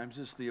modern times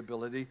is the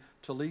ability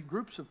to lead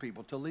groups of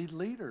people, to lead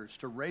leaders,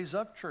 to raise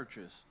up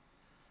churches.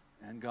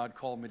 And God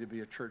called me to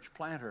be a church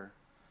planter,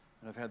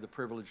 and I've had the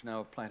privilege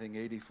now of planting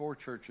 84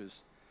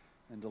 churches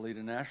and to lead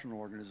a national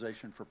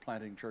organization for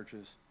planting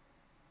churches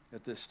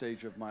at this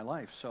stage of my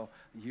life. So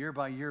year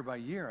by year by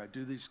year, I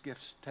do these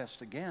gifts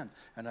tests again,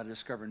 and I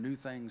discover new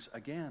things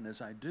again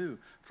as I do.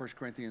 1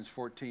 Corinthians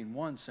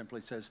 14:1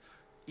 simply says,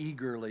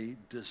 eagerly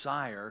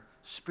desire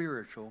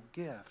spiritual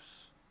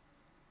gifts.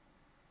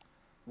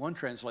 One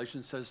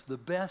translation says the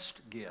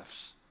best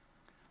gifts.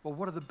 Well,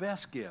 what are the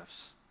best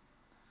gifts?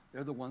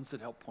 They're the ones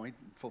that help point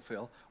and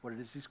fulfill what it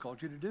is he's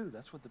called you to do.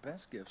 That's what the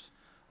best gifts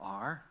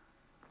are.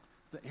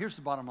 Here's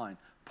the bottom line.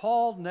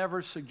 Paul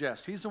never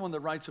suggests, he's the one that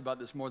writes about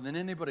this more than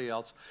anybody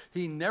else,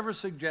 he never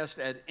suggests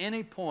at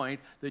any point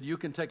that you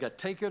can take a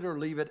take it or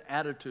leave it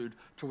attitude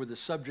toward the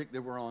subject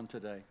that we're on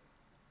today.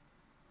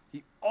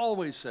 He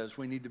always says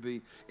we need to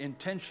be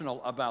intentional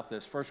about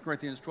this. 1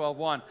 Corinthians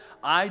 12:1,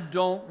 I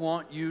don't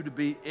want you to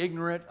be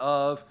ignorant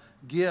of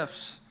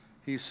gifts,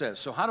 he says.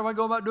 So how do I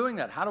go about doing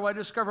that? How do I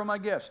discover my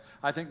gifts?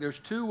 I think there's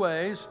two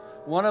ways.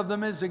 One of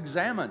them is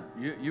examine.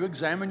 You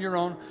examine your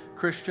own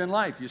Christian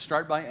life. You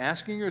start by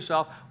asking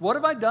yourself, what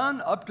have I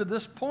done up to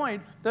this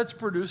point that's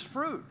produced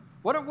fruit?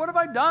 What have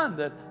I done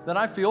that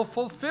I feel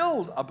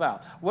fulfilled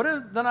about?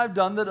 What that I've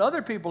done that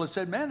other people have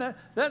said, man,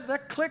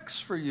 that clicks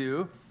for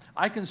you.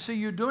 I can see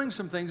you doing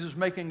some things that's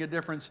making a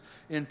difference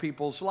in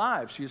people's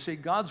lives. You see,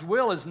 God's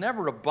will is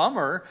never a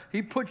bummer.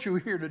 He put you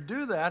here to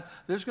do that.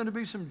 There's going to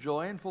be some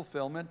joy and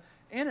fulfillment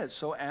in it.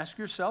 So ask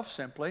yourself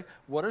simply,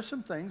 what are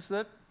some things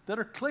that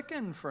are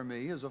clicking for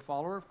me as a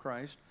follower of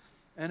Christ,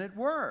 and it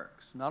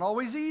works. Not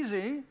always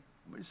easy.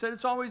 We said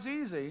it's always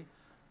easy,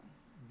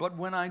 but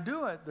when I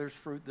do it, there's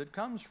fruit that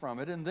comes from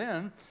it. And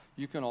then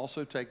you can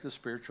also take the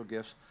spiritual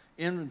gifts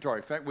inventory.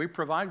 In fact, we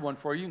provide one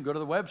for you. You can go to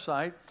the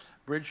website,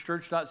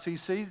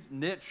 bridgechurch.cc,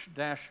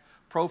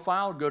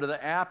 niche-profile. Go to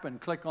the app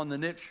and click on the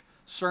niche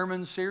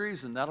sermon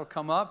series, and that'll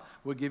come up.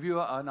 We'll give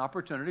you an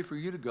opportunity for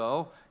you to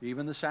go,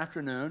 even this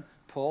afternoon,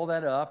 pull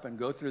that up and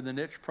go through the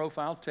niche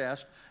profile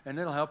test, and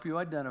it'll help you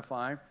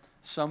identify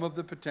some of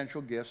the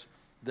potential gifts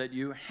that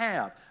you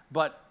have.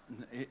 But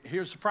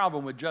here's the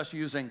problem with just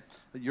using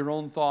your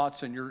own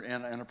thoughts and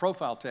a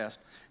profile test,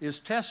 is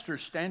tests are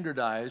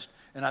standardized,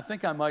 and I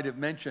think I might have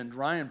mentioned,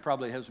 Ryan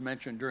probably has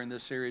mentioned during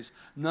this series,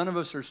 none of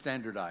us are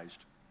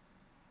standardized,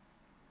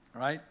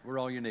 right? We're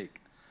all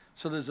unique.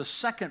 So there's a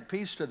second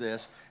piece to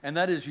this, and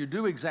that is you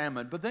do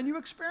examine, but then you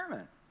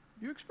experiment.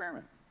 You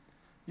experiment.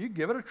 You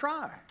give it a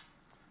try.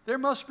 There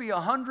must be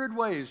 100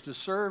 ways to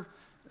serve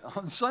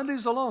on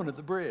Sundays alone at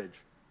the Bridge.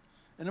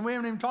 And then we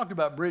haven't even talked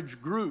about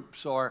bridge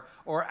groups or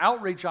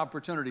outreach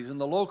opportunities in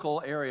the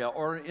local area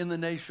or in the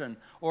nation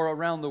or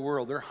around the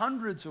world. There are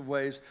hundreds of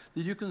ways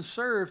that you can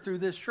serve through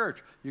this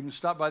church. You can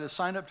stop by the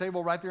sign-up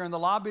table right there in the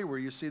lobby where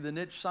you see the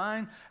niche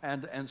sign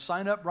and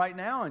sign up right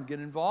now and get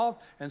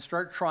involved and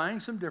start trying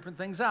some different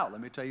things out. Let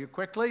me tell you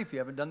quickly, if you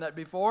haven't done that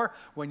before,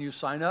 when you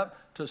sign up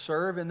to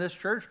serve in this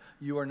church,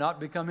 you are not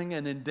becoming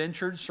an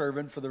indentured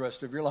servant for the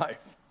rest of your life,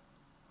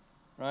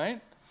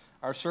 right?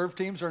 Our serve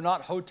teams are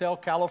not Hotel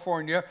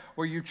California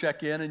where you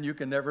check in and you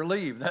can never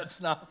leave. That's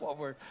not what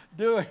we're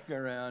doing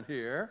around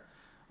here.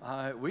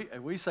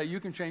 We say you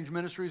can change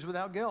ministries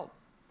without guilt.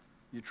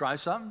 You try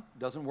something,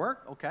 doesn't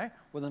work, okay,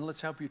 well then let's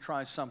help you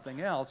try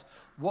something else.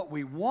 What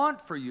we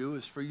want for you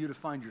is for you to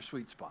find your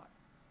sweet spot.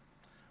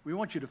 We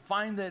want you to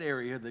find that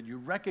area that you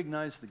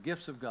recognize the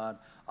gifts of God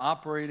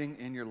operating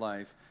in your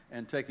life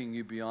and taking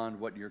you beyond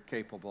what you're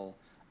capable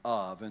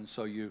of. And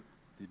so you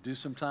do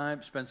some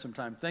time, spend some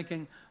time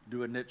thinking,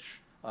 do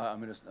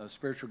a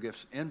spiritual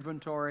gifts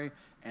inventory,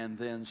 and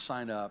then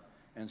sign up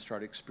and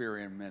start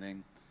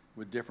experimenting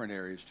with different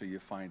areas till you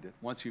find it.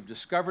 Once you've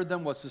discovered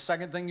them, what's the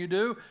second thing you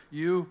do?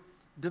 You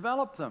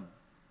develop them.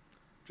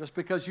 Just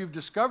because you've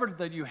discovered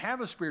that you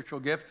have a spiritual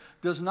gift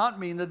does not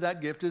mean that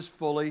that gift is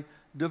fully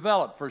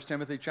developed. 1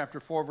 Timothy chapter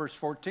 4, verse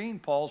 14,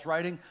 Paul's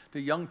writing to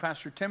young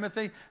Pastor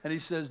Timothy, and he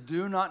says,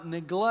 do not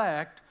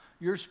neglect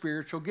your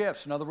spiritual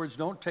gifts. In other words,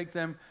 don't take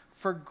them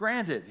for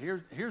granted.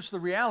 Here's the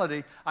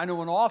reality. I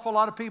know an awful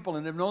lot of people,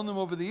 and have known them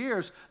over the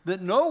years, that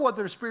know what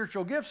their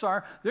spiritual gifts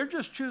are. They're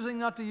just choosing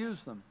not to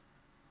use them.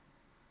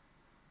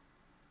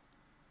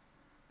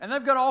 And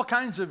they've got all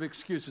kinds of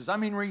excuses.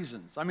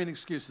 Reasons.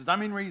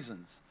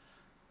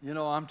 You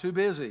know, I'm too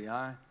busy.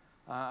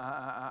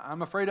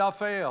 I'm afraid I'll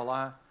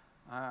fail.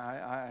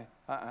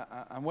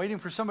 I'm waiting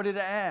for somebody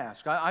to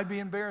ask. I'd be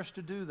embarrassed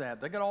to do that.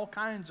 They got all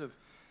kinds of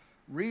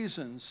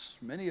reasons.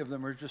 Many of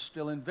them are just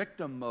still in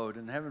victim mode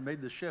and haven't made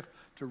the shift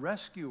to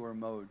rescuer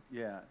mode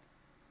yet.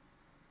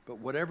 But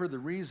whatever the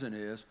reason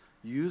is,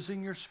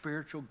 using your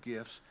spiritual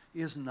gifts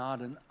is not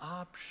an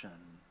option.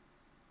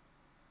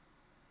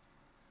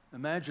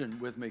 Imagine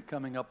with me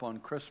coming up on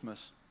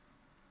Christmas,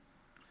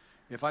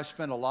 if I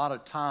spent a lot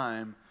of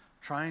time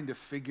trying to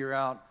figure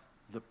out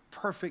the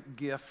perfect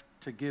gift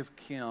to give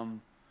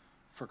Kim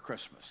for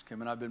Christmas.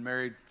 Kim and I have been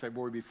married,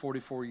 February will be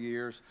 44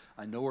 years.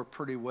 I know her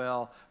pretty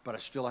well, but I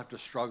still have to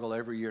struggle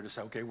every year to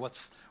say, okay,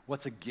 what's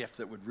a gift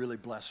that would really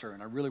bless her?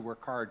 And I really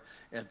work hard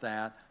at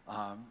that.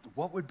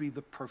 What would be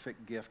the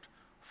perfect gift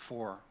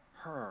for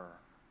her?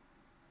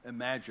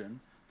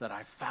 Imagine that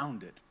I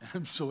found it, and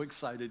I'm so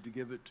excited to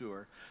give it to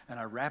her. And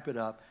I wrap it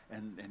up,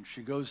 and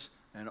she goes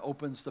and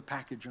opens the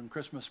package on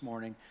Christmas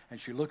morning, and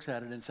she looks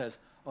at it and says,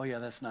 oh yeah,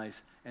 that's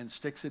nice, and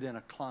sticks it in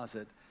a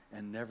closet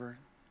and never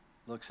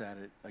looks at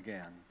it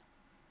again.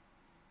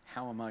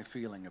 How am I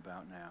feeling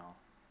about now?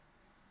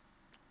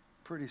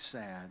 Pretty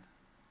sad.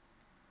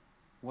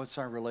 What's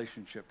our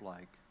relationship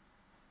like?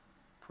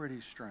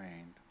 Pretty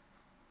strained,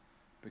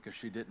 because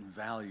she didn't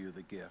value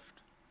the gift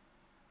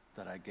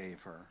that I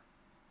gave her.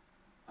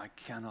 I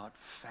cannot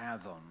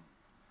fathom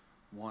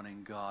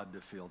wanting God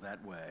to feel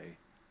that way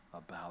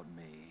about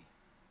me.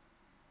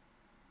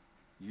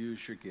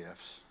 Use your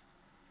gifts.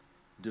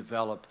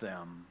 Develop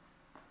them.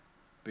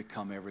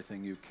 Become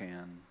everything you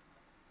can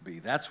be.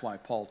 That's why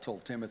Paul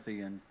told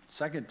Timothy in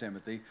 2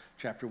 Timothy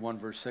chapter 1,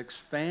 verse 6,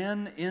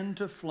 fan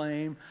into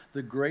flame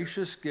the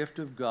gracious gift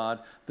of God,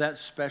 that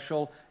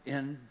special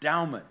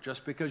endowment.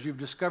 Just because you've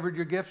discovered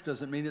your gift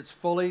doesn't mean it's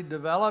fully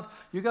developed.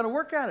 You got to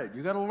work at it.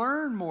 You got to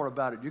learn more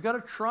about it. You got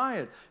to try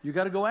it. You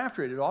got to go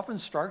after it. It often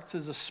starts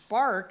as a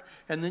spark,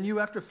 and then you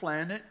have to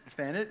fan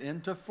it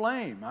into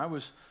flame. I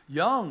was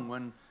young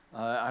when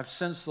I've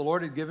sensed the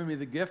Lord had given me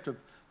the gift of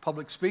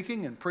public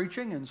speaking and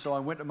preaching, and so I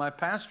went to my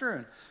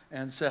pastor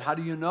and said, how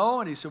do you know?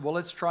 And he said, well,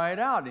 let's try it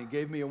out. And he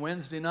gave me a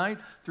Wednesday night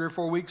 3 or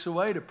 4 weeks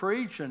away to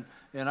preach in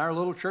our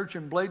little church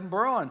in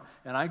Bladenboro,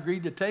 and I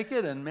agreed to take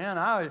it, and man,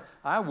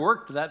 I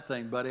worked that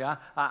thing, buddy.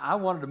 I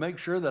wanted to make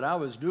sure that I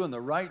was doing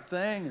the right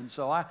thing, and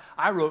so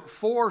I wrote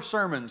 4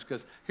 sermons,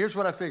 because here's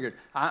what I figured.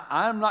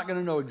 I'm not going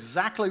to know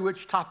exactly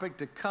which topic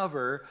to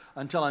cover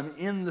until I'm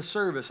in the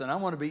service, and I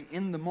want to be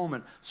in the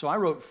moment. So I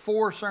wrote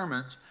 4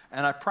 sermons,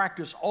 and I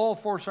practiced all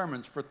 4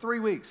 sermons for 3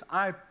 weeks.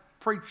 I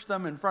preached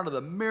them in front of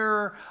the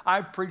mirror.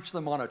 I preached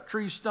them on a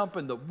tree stump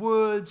in the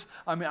woods.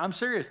 I mean, I'm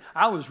serious.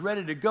 I was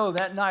ready to go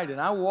that night, and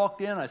I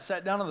walked in. I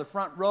sat down in the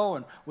front row,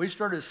 and we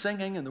started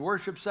singing in the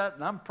worship set,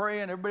 and I'm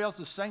praying. Everybody else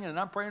is singing, and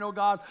I'm praying, oh,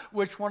 God,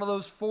 which one of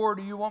those 4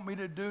 do you want me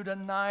to do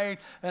tonight?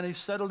 And he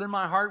settled in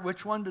my heart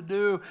which one to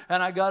do,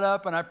 and I got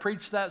up, and I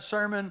preached that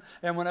sermon,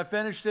 and when I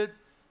finished it,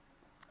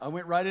 I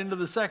went right into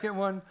the second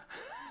one.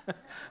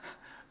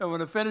 And when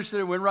I finished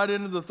it, went right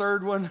into the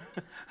third one.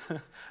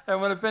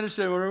 And when I finished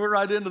it, we went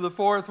right into the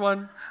 4th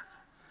one.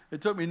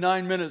 It took me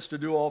 9 minutes to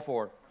do all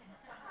 4.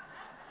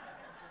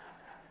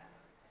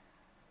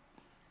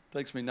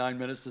 Takes me 9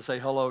 minutes to say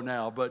hello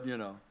now, but you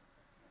know.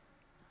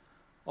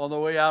 On the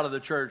way out of the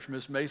church,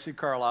 Miss Macy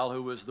Carlisle,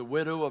 who was the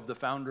widow of the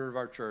founder of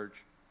our church,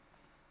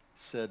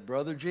 said,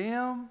 Brother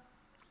Jim,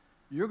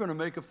 you're going to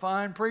make a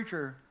fine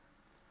preacher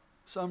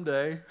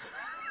someday.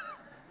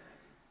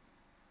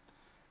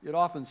 It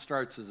often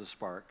starts as a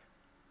spark,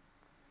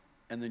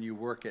 and then you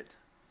work it,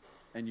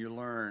 and you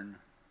learn,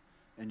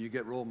 and you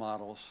get role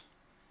models,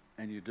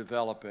 and you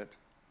develop it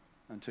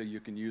until you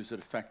can use it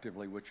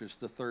effectively, which is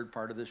the 3rd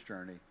part of this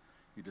journey.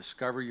 You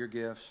discover your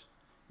gifts,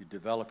 you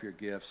develop your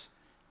gifts,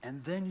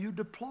 and then you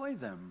deploy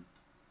them.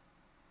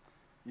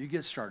 You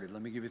get started.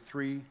 Let me give you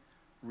 3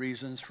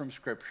 reasons from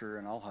Scripture,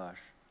 and I'll hush.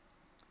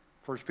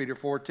 1 Peter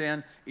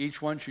 4:10,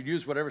 each one should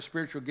use whatever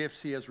spiritual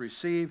gifts he has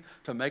received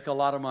to make a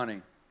lot of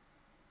money.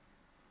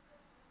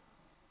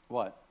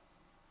 What?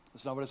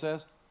 That's not what it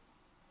says?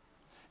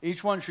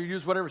 Each one should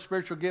use whatever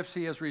spiritual gifts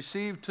he has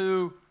received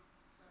to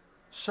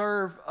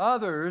serve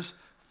others,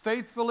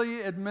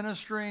 faithfully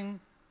administering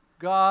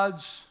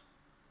God's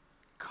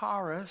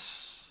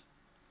charis,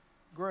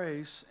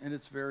 grace, in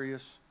its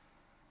various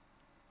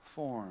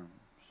forms.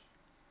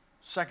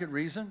 Second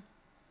reason,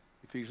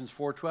 Ephesians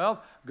 4:12,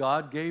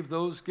 God gave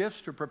those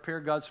gifts to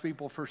prepare God's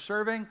people for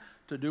serving,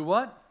 to do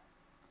what?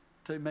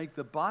 To make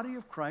the body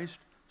of Christ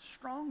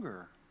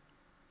stronger.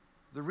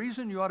 The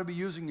reason you ought to be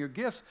using your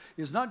gifts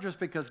is not just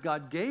because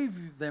God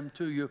gave them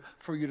to you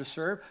for you to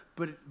serve,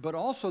 but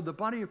also the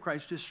body of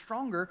Christ is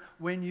stronger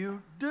when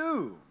you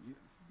do.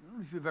 I don't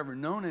know if you've ever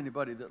known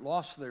anybody that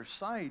lost their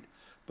sight,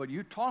 but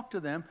you talk to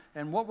them,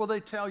 and what will they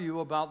tell you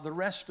about the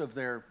rest of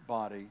their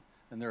body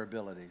and their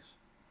abilities?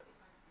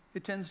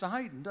 It tends to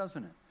heighten,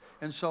 doesn't it?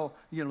 And so,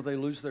 you know, they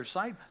lose their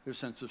sight, their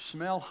sense of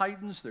smell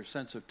heightens, their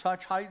sense of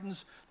touch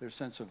heightens, their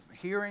sense of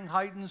hearing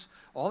heightens,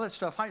 all that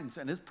stuff heightens.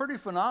 And it's pretty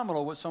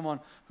phenomenal what someone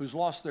who's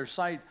lost their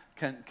sight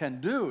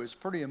can do. It's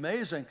pretty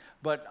amazing.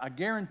 But I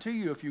guarantee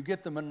you, if you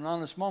get them in an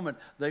honest moment,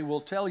 they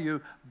will tell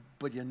you,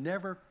 but you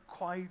never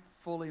quite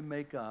fully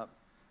make up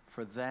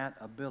for that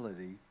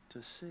ability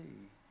to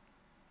see.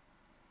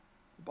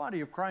 The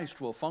body of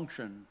Christ will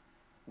function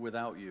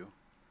without you.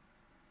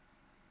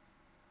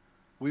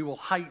 We will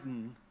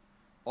heighten.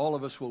 All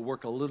of us will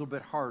work a little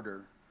bit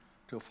harder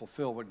to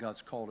fulfill what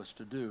God's called us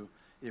to do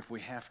if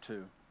we have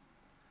to.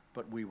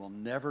 But we will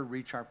never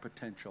reach our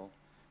potential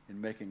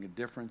in making a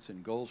difference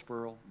in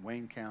Goldsboro,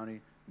 Wayne County,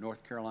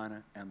 North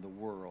Carolina, and the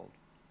world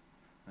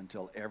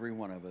until every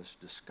one of us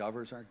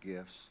discovers our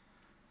gifts,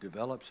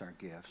 develops our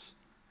gifts,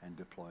 and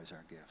deploys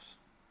our gifts.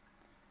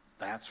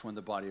 That's when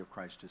the body of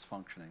Christ is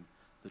functioning.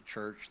 The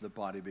church, the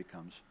body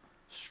becomes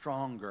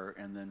stronger.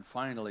 And then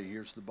finally,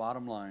 here's the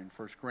bottom line.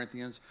 1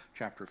 Corinthians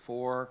chapter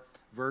 4,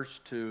 verse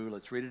 2.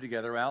 Let's read it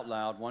together out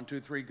loud. 1, 2,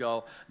 3,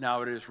 go.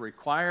 Now it is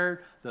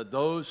required that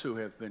those who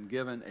have been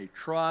given a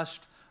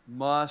trust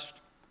must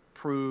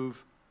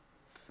prove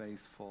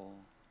faithful.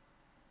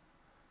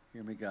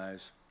 Hear me,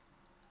 guys.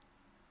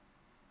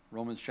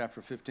 Romans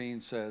chapter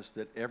 15 says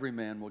that every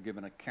man will give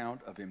an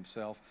account of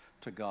himself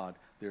to God.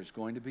 There's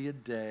going to be a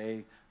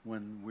day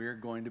when we're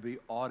going to be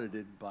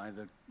audited by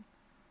the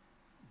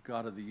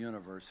God of the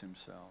universe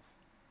himself.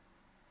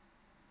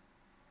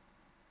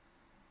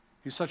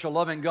 He's such a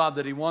loving God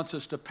that he wants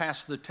us to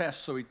pass the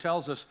test, so he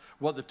tells us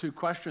what the two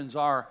questions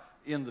are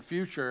in the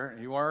future.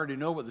 You already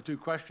know what the two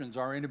questions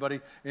are. Anybody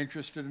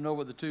interested to know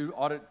what the two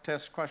audit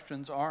test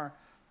questions are?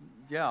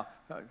 Yeah.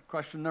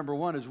 Question number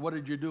one is, what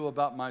did you do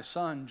about my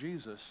son,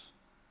 Jesus?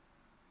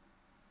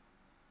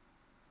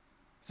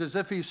 It's as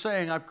if he's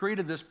saying, I've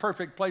created this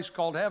perfect place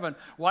called heaven.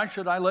 Why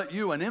should I let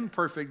you, an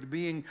imperfect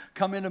being,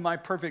 come into my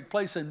perfect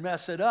place and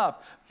mess it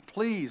up?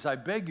 Please, I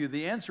beg you.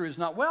 The answer is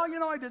not, well,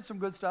 I did some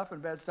good stuff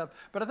and bad stuff,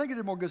 but I think I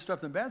did more good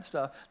stuff than bad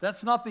stuff.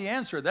 That's not the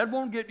answer. That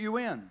won't get you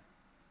in.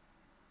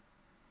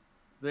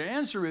 The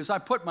answer is, I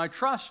put my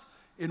trust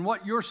in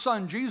what your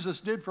son Jesus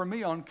did for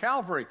me on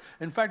Calvary.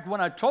 In fact, when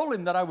I told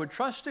him that I would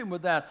trust him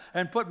with that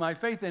and put my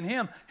faith in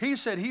him, he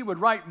said he would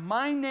write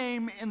my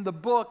name in the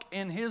book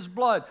in his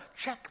blood.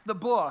 Check the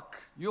book.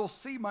 You'll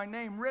see my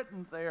name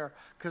written there,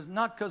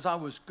 not because I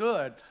was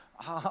good,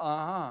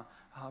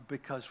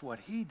 because what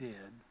he did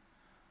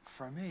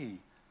for me.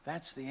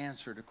 That's the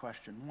answer to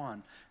question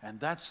one, and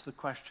that's the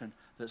question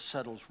that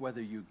settles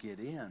whether you get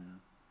in.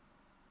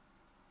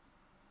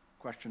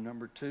 Question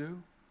number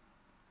two,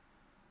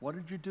 what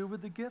did you do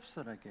with the gifts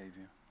that I gave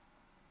you?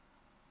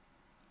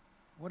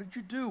 What did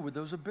you do with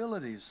those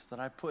abilities that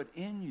I put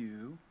in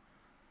you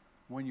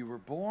when you were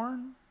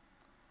born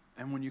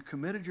and when you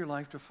committed your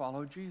life to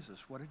follow Jesus?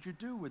 What did you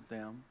do with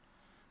them?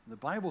 The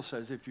Bible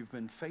says, if you've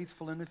been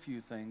faithful in a few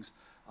things,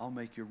 I'll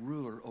make you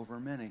ruler over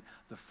many.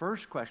 The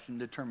first question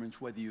determines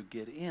whether you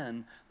get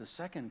in. The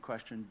second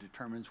question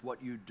determines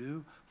what you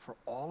do for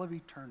all of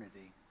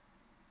eternity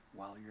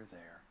while you're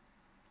there.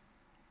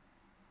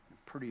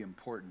 A pretty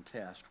important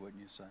test,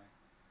 wouldn't you say?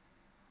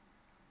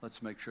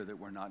 Let's make sure that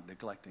we're not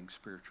neglecting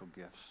spiritual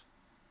gifts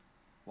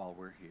while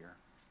we're here.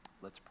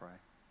 Let's pray.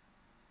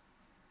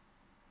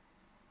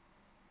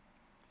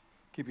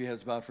 Keep your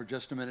heads bowed for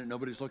just a minute.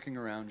 Nobody's looking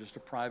around. Just a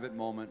private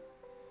moment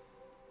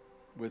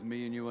with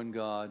me and you and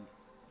God.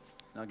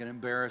 Not going to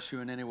embarrass you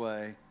in any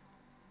way.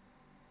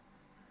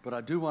 But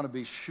I do want to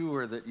be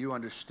sure that you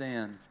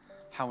understand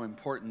how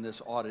important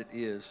this audit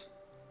is.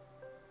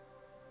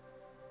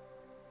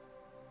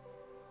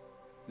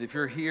 If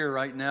you're here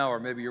right now, or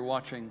maybe you're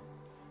watching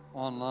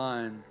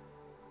online,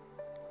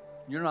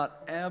 you're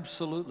not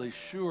absolutely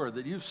sure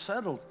that you've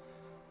settled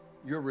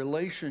your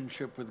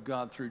relationship with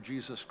God through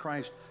Jesus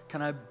Christ,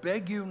 can I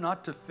beg you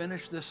not to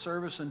finish this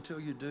service until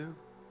you do?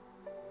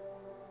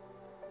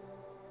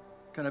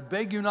 Can I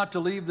beg you not to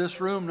leave this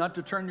room, not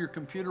to turn your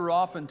computer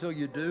off until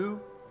you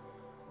do?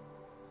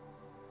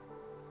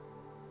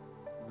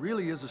 It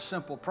really is a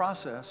simple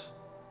process.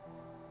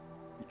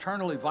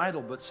 Eternally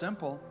vital, but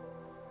simple.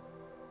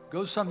 It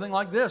goes something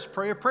like this.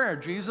 Pray a prayer.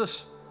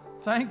 Jesus,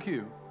 thank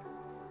you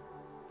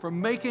for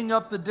making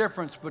up the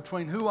difference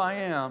between who I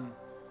am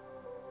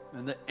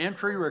and the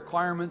entry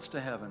requirements to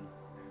heaven.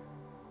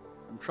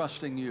 I'm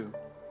trusting you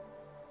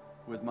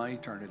with my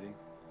eternity.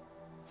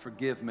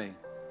 Forgive me.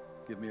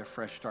 Give me a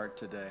fresh start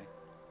today.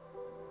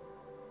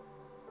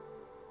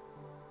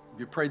 If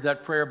you prayed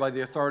that prayer by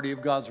the authority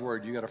of God's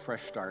word, you got a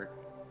fresh start.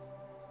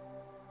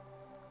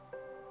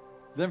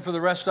 Then for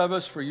the rest of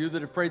us, for you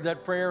that have prayed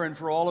that prayer, and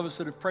for all of us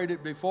that have prayed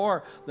it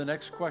before, the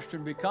next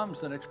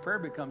prayer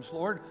becomes,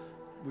 Lord,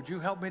 would you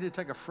help me to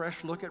take a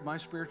fresh look at my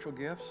spiritual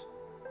gifts?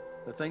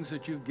 The things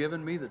that you've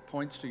given me that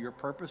points to your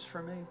purpose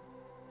for me?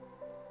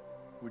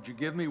 Would you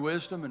give me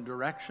wisdom and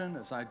direction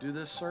as I do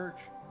this search,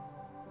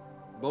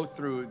 both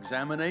through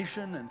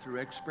examination and through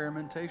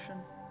experimentation?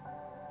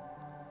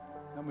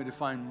 Help me to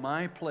find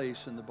my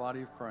place in the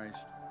body of Christ,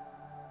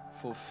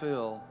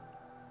 fulfill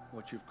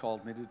what you've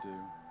called me to do.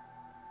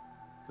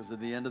 Because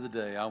at the end of the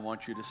day, I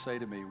want you to say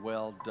to me,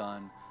 well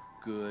done,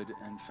 good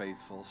and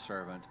faithful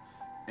servant.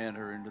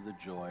 Enter into the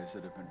joys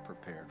that have been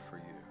prepared for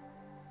you.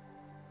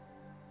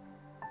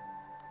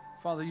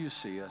 Father, you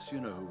see us. You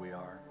know who we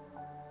are.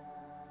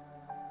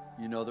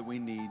 You know that we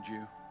need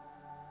you.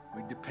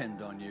 We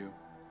depend on you.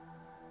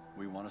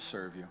 We want to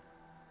serve you.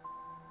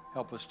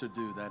 Help us to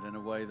do that in a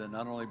way that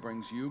not only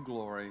brings you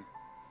glory,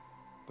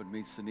 but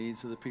meets the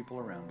needs of the people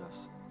around us.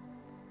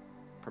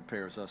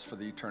 Prepares us for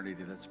the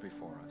eternity that's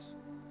before us.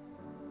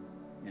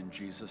 In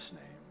Jesus'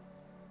 name.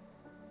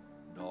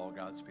 And all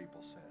God's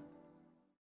people said.